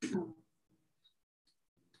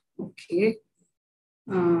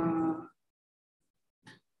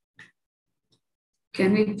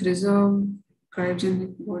 Can we preserve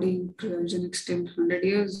cryogenic body in cryogenic state 100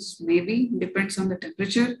 years? Maybe, depends on the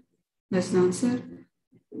temperature. That's the answer.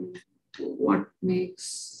 What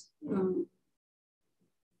makes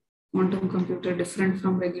quantum computer different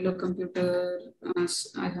from regular computer? As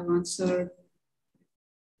I have answered.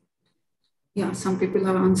 Yeah, some people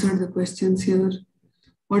have answered the questions here.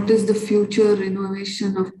 What is the future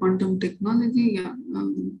innovation of quantum technology? Yeah,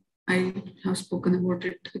 I have spoken about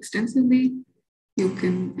it extensively. You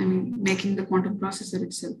can, making the quantum processor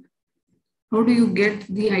itself. How do you get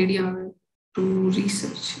the idea to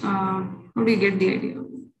research? How do you get the idea?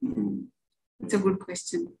 It's a good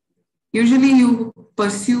question. Usually you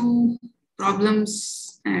pursue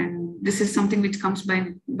problems, and this is something which comes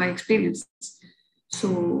by experience.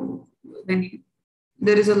 So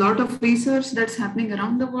there is a lot of research that's happening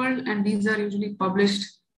around the world, and these are usually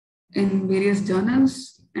published in various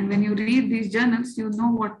journals. And when you read these journals, you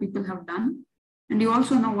know what people have done, and you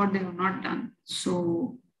also know what they have not done.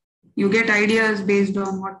 So you get ideas based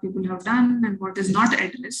on what people have done and what is not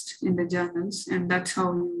addressed in the journals, and that's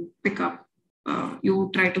how you pick up.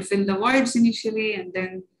 You try to fill the voids initially, and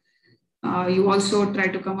then you also try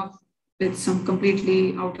to come up with some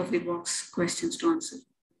completely out of the box questions to answer.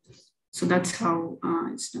 So that's how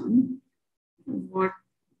it's done. What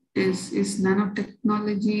is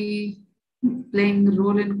nanotechnology playing a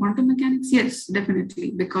role in quantum mechanics? Yes,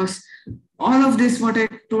 definitely, because all of this, what I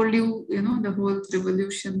told you, the whole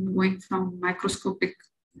revolution going from microscopic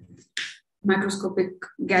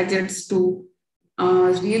gadgets to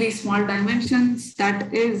really small dimensions,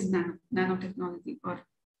 that is nanotechnology. Or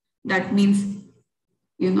that means,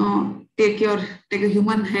 take a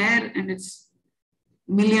human hair and it's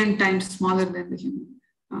million times smaller than the human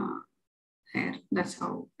hair. That's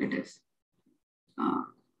how it is.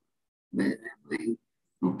 Where am I?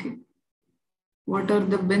 Okay. What are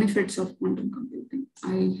the benefits of quantum computing?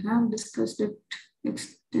 I have discussed it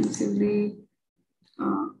extensively.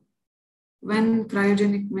 When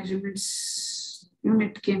cryogenic measurements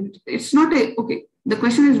unit came, it's not okay. The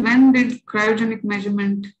question is, when did cryogenic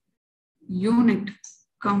measurement unit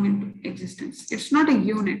come into existence? It's not a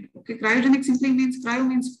unit. Okay, cryogenic simply means, cryo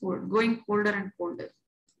means cold, going colder and colder.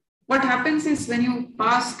 What happens is when you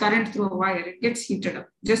pass current through a wire, it gets heated up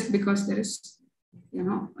just because there is,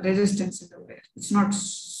 resistance in the wire. It's not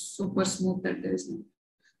super smooth that there is no.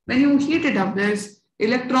 When you heat it up, there's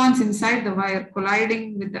electrons inside the wire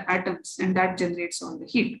colliding with the atoms, and that generates all the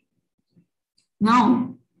heat.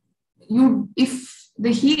 Now, if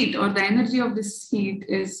the heat or the energy of this heat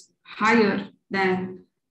is higher than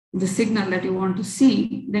the signal that you want to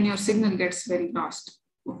see, then your signal gets very lost.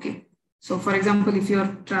 Okay. So for example, if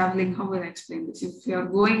you're traveling, how will I explain this? If you're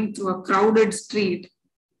going to a crowded street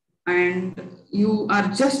and you are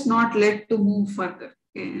just not let to move further,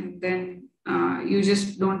 okay, and then you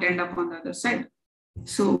just don't end up on the other side.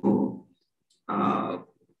 So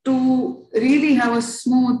to really have a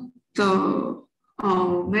smooth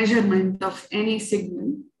measurement of any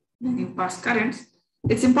signal when you pass currents,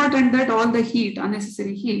 it's important that all the heat,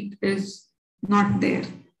 unnecessary heat, is not there.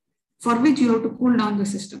 For which you have to cool down the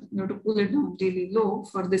system. You have to cool it down really low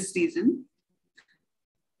for this reason.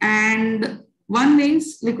 And one way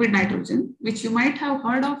is liquid nitrogen, which you might have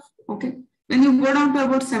heard of. Okay, when you go down to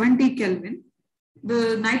about 70 Kelvin,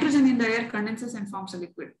 the nitrogen in the air condenses and forms a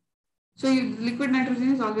liquid. So liquid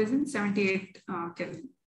nitrogen is always in 78 Kelvin.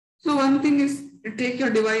 So one thing is, you take your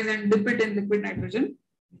device and dip it in liquid nitrogen,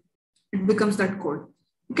 it becomes that cold.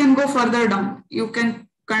 You can go further down. You can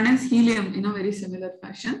condense helium in a very similar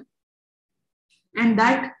fashion. And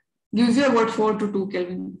that gives you about 4 to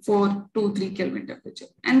 3 Kelvin temperature.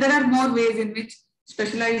 And there are more ways in which,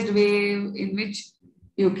 specialized way in which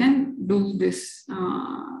you can do this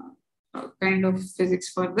kind of physics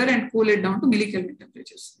further and cool it down to millikelvin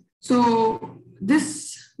temperatures. So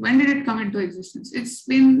this, when did it come into existence? It's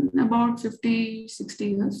been about 50, 60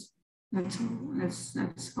 years. That's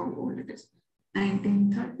how old it is.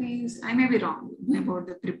 1930s. I may be wrong about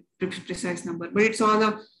the precise number, but it's all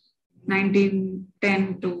of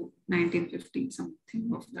 1910 to 1950,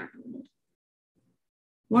 something of that order.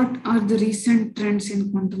 What are the recent trends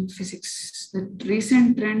in quantum physics? The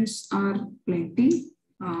recent trends are plenty.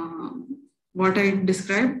 What I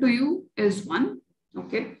described to you is one,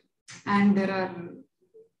 okay? And there are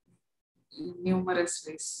numerous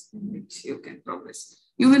ways in which you can progress.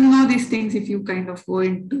 You will know these things if you kind of go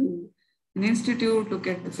into an institute, look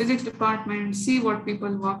at the physics department, see what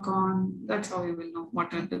people work on. That's how you will know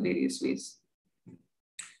what are the various ways.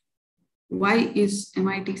 Why is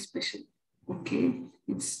MIT special? Okay,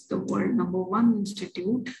 it's the world #1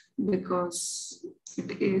 institute because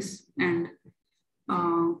it is, and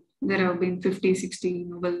there have been 50, 60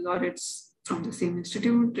 Nobel laureates from the same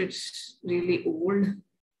institute. It's really old.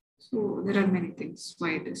 So there are many things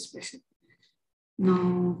why it is special.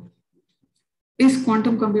 Now, is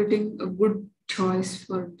quantum computing a good choice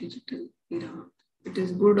for digital era? It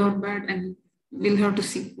is good or bad, and we'll have to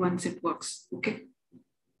see once it works. Okay.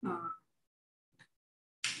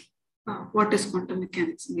 What is quantum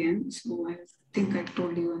mechanics again? So I think I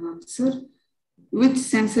told you an answer. Which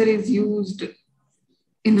sensor is used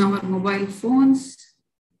in our mobile phones?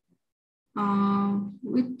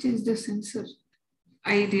 Which is the sensor?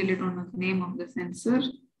 I really don't know the name of the sensor.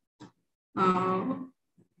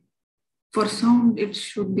 For sound, it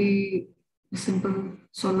should be a simple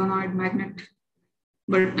solenoid magnet,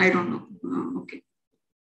 but I don't know. Okay.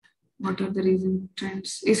 What are the recent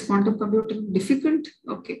trends? Is quantum computing difficult?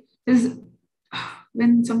 Okay.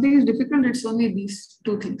 When something is difficult, it's only these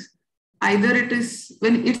two things. Either it is,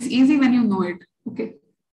 when it's easy when you know it, okay,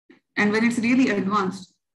 and when it's really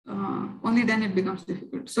advanced, only then it becomes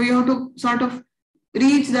difficult. So you have to sort of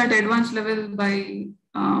reach that advanced level by,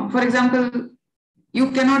 for example,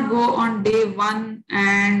 you cannot go on day 1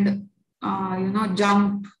 and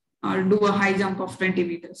jump do a high jump of 20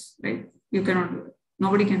 meters, right? You cannot do it.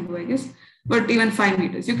 Nobody can do, I guess. But even 5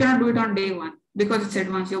 meters, you cannot do it on day one because it's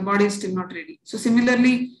advanced. Your body is still not ready. So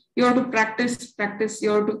similarly, you have to practice.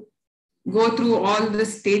 You have to go through all the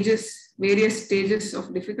stages, various stages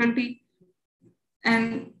of difficulty.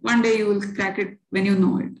 And one day you will crack it when you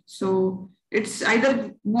know it. So it's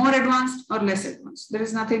either more advanced or less advanced. There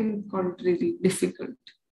is nothing called really difficult.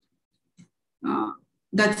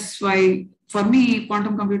 That's why for me,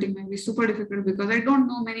 quantum computing may be super difficult because I don't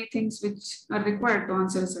know many things which are required to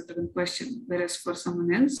answer a certain question. Whereas for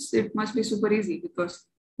someone else, it must be super easy because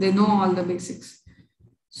they know all the basics.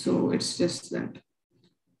 So it's just that.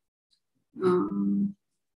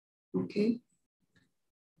 Okay.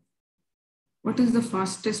 What is the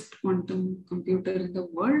fastest quantum computer in the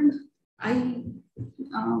world?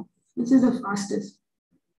 Which is the fastest?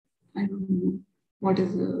 I don't know. What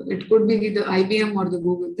is it could be the IBM or the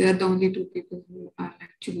Google. They are the only two people who are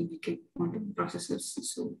actually making quantum processors.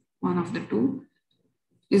 So one of the two.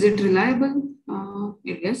 Is it reliable?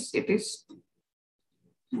 Yes, it is.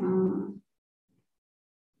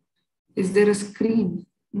 Is there a screen?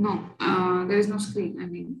 No, there is no screen. I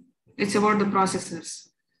mean, it's about the processors,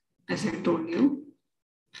 as I told you.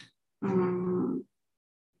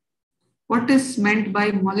 What is meant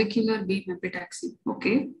by molecular beam epitaxy?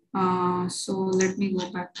 Okay, so let me go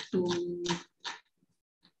back to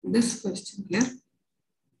this question here.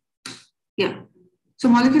 Yeah, so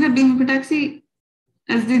molecular beam epitaxy,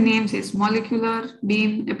 as the name says, molecular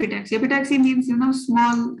beam epitaxy. Epitaxy means,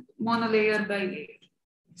 small monolayer by layer.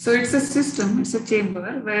 So it's a system, it's a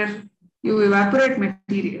chamber where you evaporate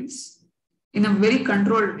materials in a very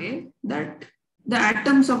controlled way that the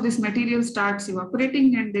atoms of this material starts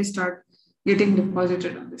evaporating and they start getting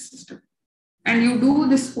deposited on the system. And you do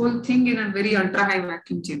this whole thing in a very ultra high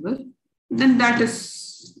vacuum chamber, then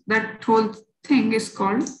that whole thing is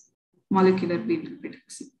called molecular beam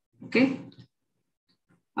epitaxy. Okay.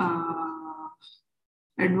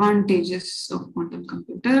 Advantages of quantum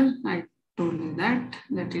computer. I told you that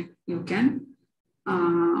you can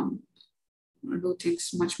do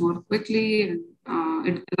things much more quickly, and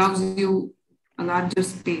it allows you a larger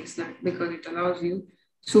space because it allows you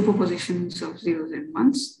superpositions of zeros and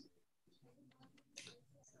ones.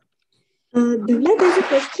 Dhavala, there's a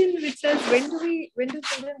question which says, when do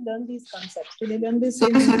children learn these concepts? Do they learn this?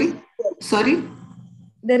 Sorry.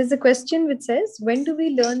 There is a question which says, when do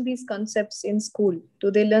we learn these concepts in school?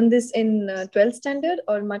 Do they learn this in 12th standard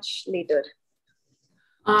or much later?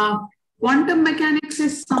 Quantum mechanics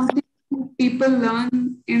is something people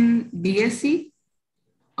learn in BSc,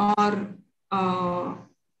 or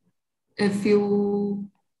if you,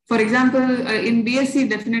 for example, in BSc,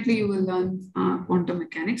 definitely you will learn quantum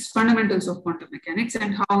mechanics, fundamentals of quantum mechanics,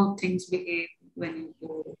 and how things behave when you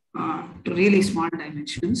go to really small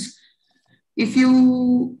dimensions. If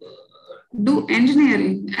you do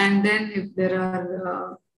engineering, and then if there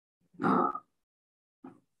are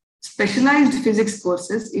specialized physics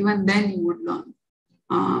courses, even then you would learn.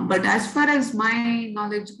 But as far as my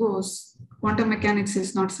knowledge goes, quantum mechanics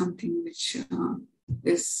is not something which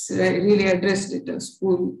is really addressed at a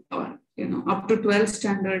school, or up to 12th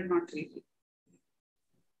standard, not really.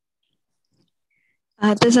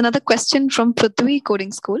 There's another question from Prithvi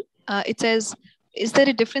Coding School. It says, is there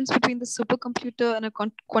a difference between the supercomputer and a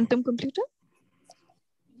quantum computer?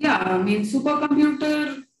 Yeah, I mean,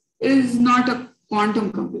 supercomputer is not a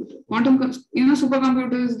quantum computer.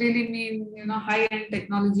 Supercomputers really mean, high-end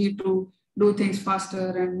technology to do things faster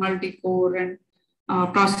and multi-core and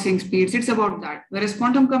processing speeds. It's about that. Whereas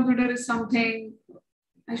quantum computer is something,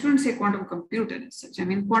 I shouldn't say quantum computer as such. I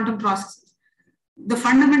mean, quantum processors. The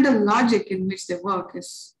fundamental logic in which they work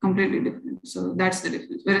is completely different. So that's the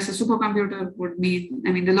difference. Whereas a supercomputer would mean,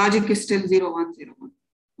 I mean, the logic is still 0, 1, 0, 1.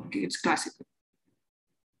 Okay, it's classical.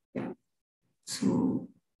 Yeah. So,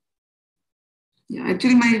 yeah,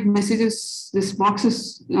 actually my messages, this box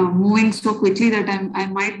is moving so quickly that I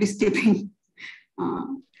might be skipping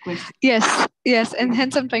questions. Yes, and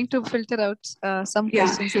hence I'm trying to filter out some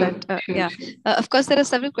questions. Sure. Of course, there are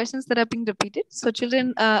several questions that are being repeated. So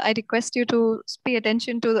children, I request you to pay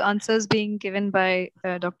attention to the answers being given by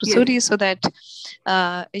Dr. Suri, so that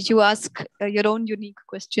you ask your own unique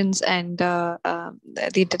questions, and the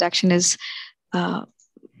interaction is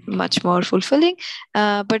much more fulfilling.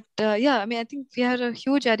 But I mean, I think we have a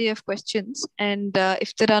huge array of questions, and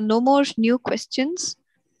if there are no more new questions,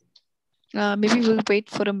 maybe we'll wait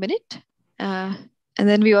for a minute, and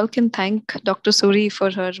then we all can thank Dr. Suri for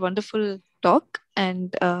her wonderful talk.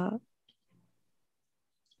 And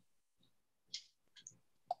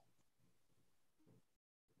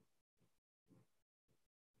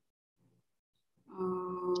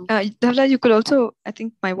Dhavala, you could also, I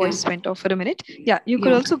think my voice went off for a minute. Yeah, you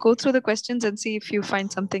could Yeah. also go through the questions and see if you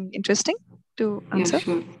find something interesting to answer. Yeah,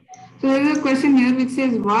 sure. So there's a question here which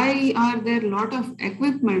says, why are there a lot of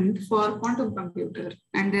equipment for quantum computer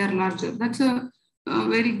and they are larger? That's a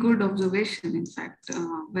very good observation. In fact,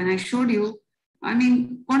 when I showed you, I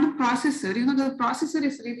mean, quantum processor, the processor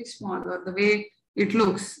is really small, or the way it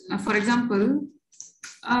looks. For example,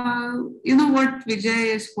 what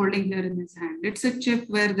Vijay is holding here in his hand? It's a chip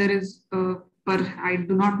where there is, I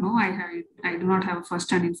do not know, I do not have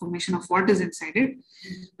first-hand information of what is inside it,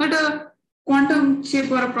 but a quantum chip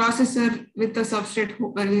or a processor with a substrate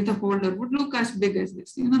with a holder would look as big as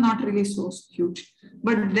this, not really so huge.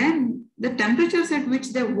 But then the temperatures at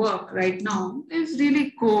which they work right now is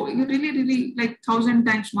really really like 1,000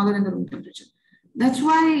 times smaller than the room temperature. That's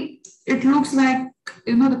why it looks like,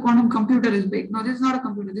 the quantum computer is big. No, this is not a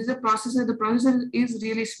computer. This is a processor. The processor is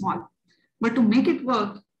really small. But to make it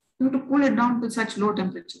work, you have to cool it down to such low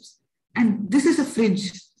temperatures. And this is a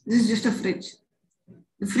fridge. This is just a fridge.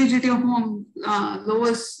 The fridge at your home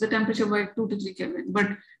lowers the temperature by 2 to 3 Kelvin.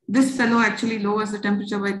 But this fellow actually lowers the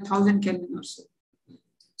temperature by 1,000 Kelvin or so.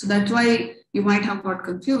 So that's why you might have got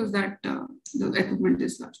confused that the equipment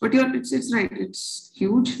is large. But it's right. It's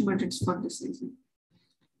huge, but it's for this reason.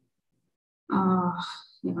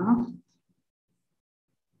 Yeah.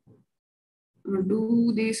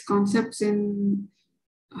 Do these concepts in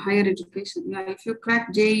higher education? Yeah, if you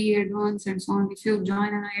crack JEE Advanced and so on, if you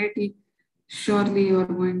join an IIT, surely you are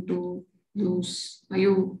going to use,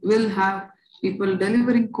 you will have people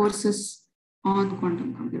delivering courses on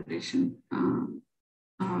quantum computation.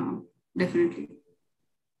 Definitely.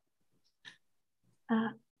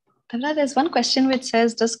 Dhavala, there's one question which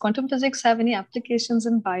says, does quantum physics have any applications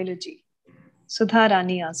in biology? Sudha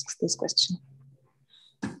Rani asks this question.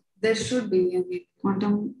 There should be.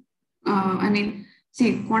 Quantum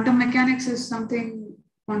mechanics is something,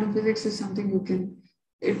 quantum physics is something you can,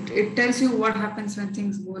 it tells you what happens when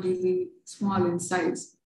things go really small in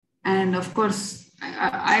size. And of course,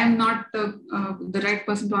 I am not the right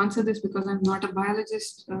person to answer this because I'm not a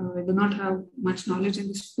biologist. I do not have much knowledge in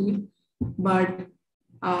this field, but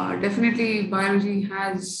definitely biology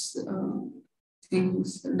has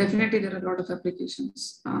things. Definitely there are a lot of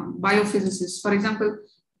applications. Biophysicists, for example,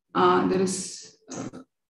 there is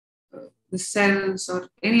the cells or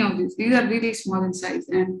any of these are really small in size,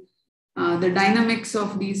 and the dynamics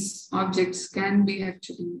of these objects can be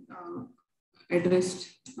actually addressed,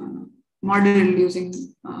 modeled using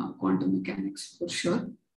quantum mechanics for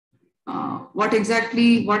sure. What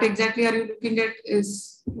exactly are you looking at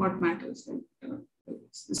is what matters. Right?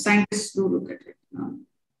 Scientists do look at it. A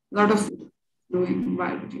lot of doing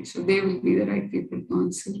biology, so they will be the right people to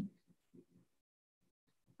answer.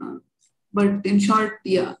 But in short,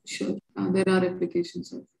 yeah, sure, there are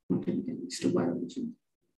applications of quantum mechanics to biology.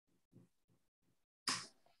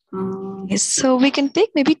 Yes, so we can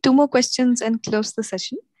take maybe 2 more questions and close the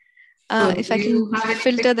session. If I can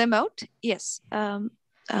filter them out. Yes, I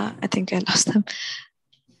think I lost them.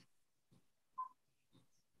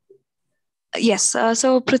 Yes,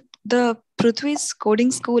 so the Prithvi's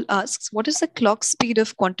Coding School asks, what is the clock speed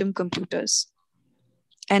of quantum computers?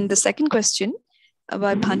 And the second question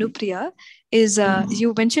by Bhanupriya is,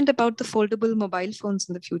 you mentioned about the foldable mobile phones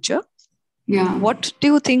in the future. Yeah. What do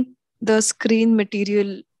you think the screen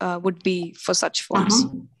material would be for such phones?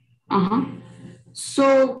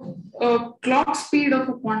 So, clock speed of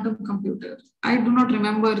a quantum computer, I do not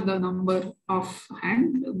remember the number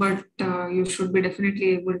offhand, but you should be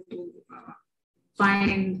definitely able to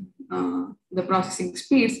find the processing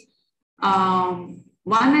speeds.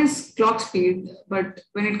 One is clock speed, but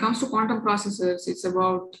when it comes to quantum processors, it's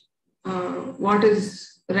about what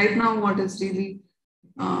is really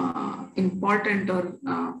important or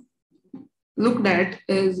looked at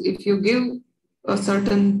is if you give a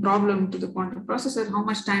certain problem to the quantum processor, how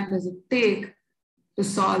much time does it take to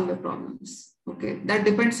solve the problems? Okay, that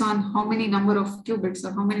depends on how many number of qubits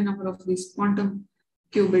or how many number of these quantum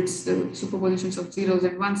qubits, the superpositions of zeros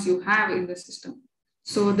and ones you have in the system.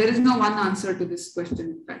 So there is no one answer to this question,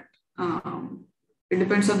 in fact. It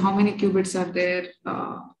depends on how many qubits are there.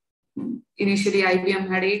 Initially, IBM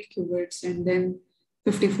had 8 qubits and then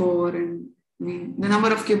 54, and the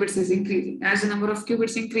number of qubits is increasing. As the number of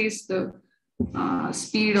qubits increase, the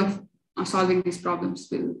speed of solving these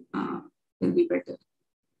problems will be better.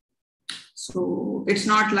 So it's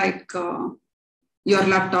not like your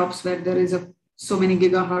laptops where there is so many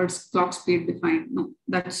gigahertz clock speed defined. No,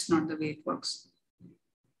 that's not the way it works.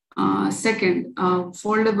 Second,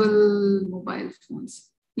 foldable mobile phones.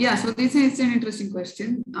 Yeah, so this is an interesting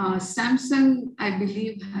question. Samsung, I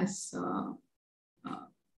believe, has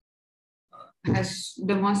has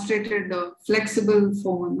demonstrated a flexible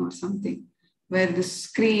phone or something where the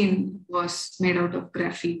screen was made out of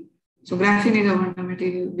graphene. So graphene is a wonder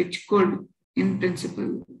material which could, in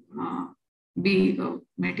principle, be a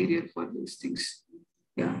material for these things.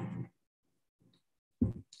 Yeah.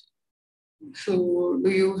 So do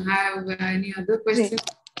you have any other questions?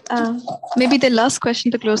 Maybe the last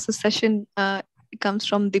question to close the session comes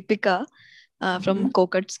from Deepika from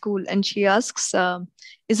Kokat School. And she asks,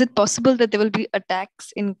 is it possible that there will be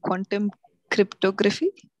attacks in quantum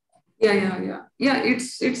cryptography? Yeah.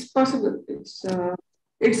 It's possible.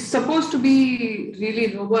 It's supposed to be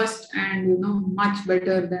really robust and much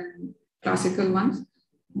better than classical ones,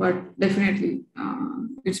 but definitely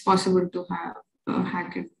it's possible to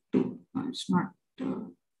hack it too. It's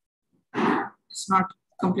not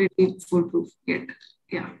completely foolproof yet.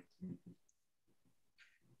 Yeah.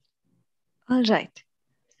 All right.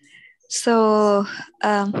 So,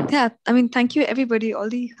 thank you, everybody, all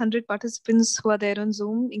the 100 participants who are there on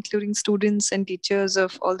Zoom, including students and teachers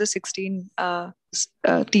of all the 16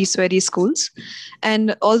 T-Suri schools,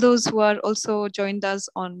 and all those who are also joined us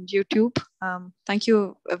on YouTube. Thank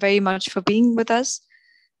you very much for being with us.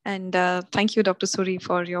 And thank you, Dr. Suri,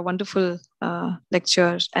 for your wonderful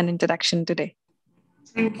lecture and interaction today.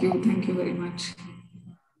 Thank you very much.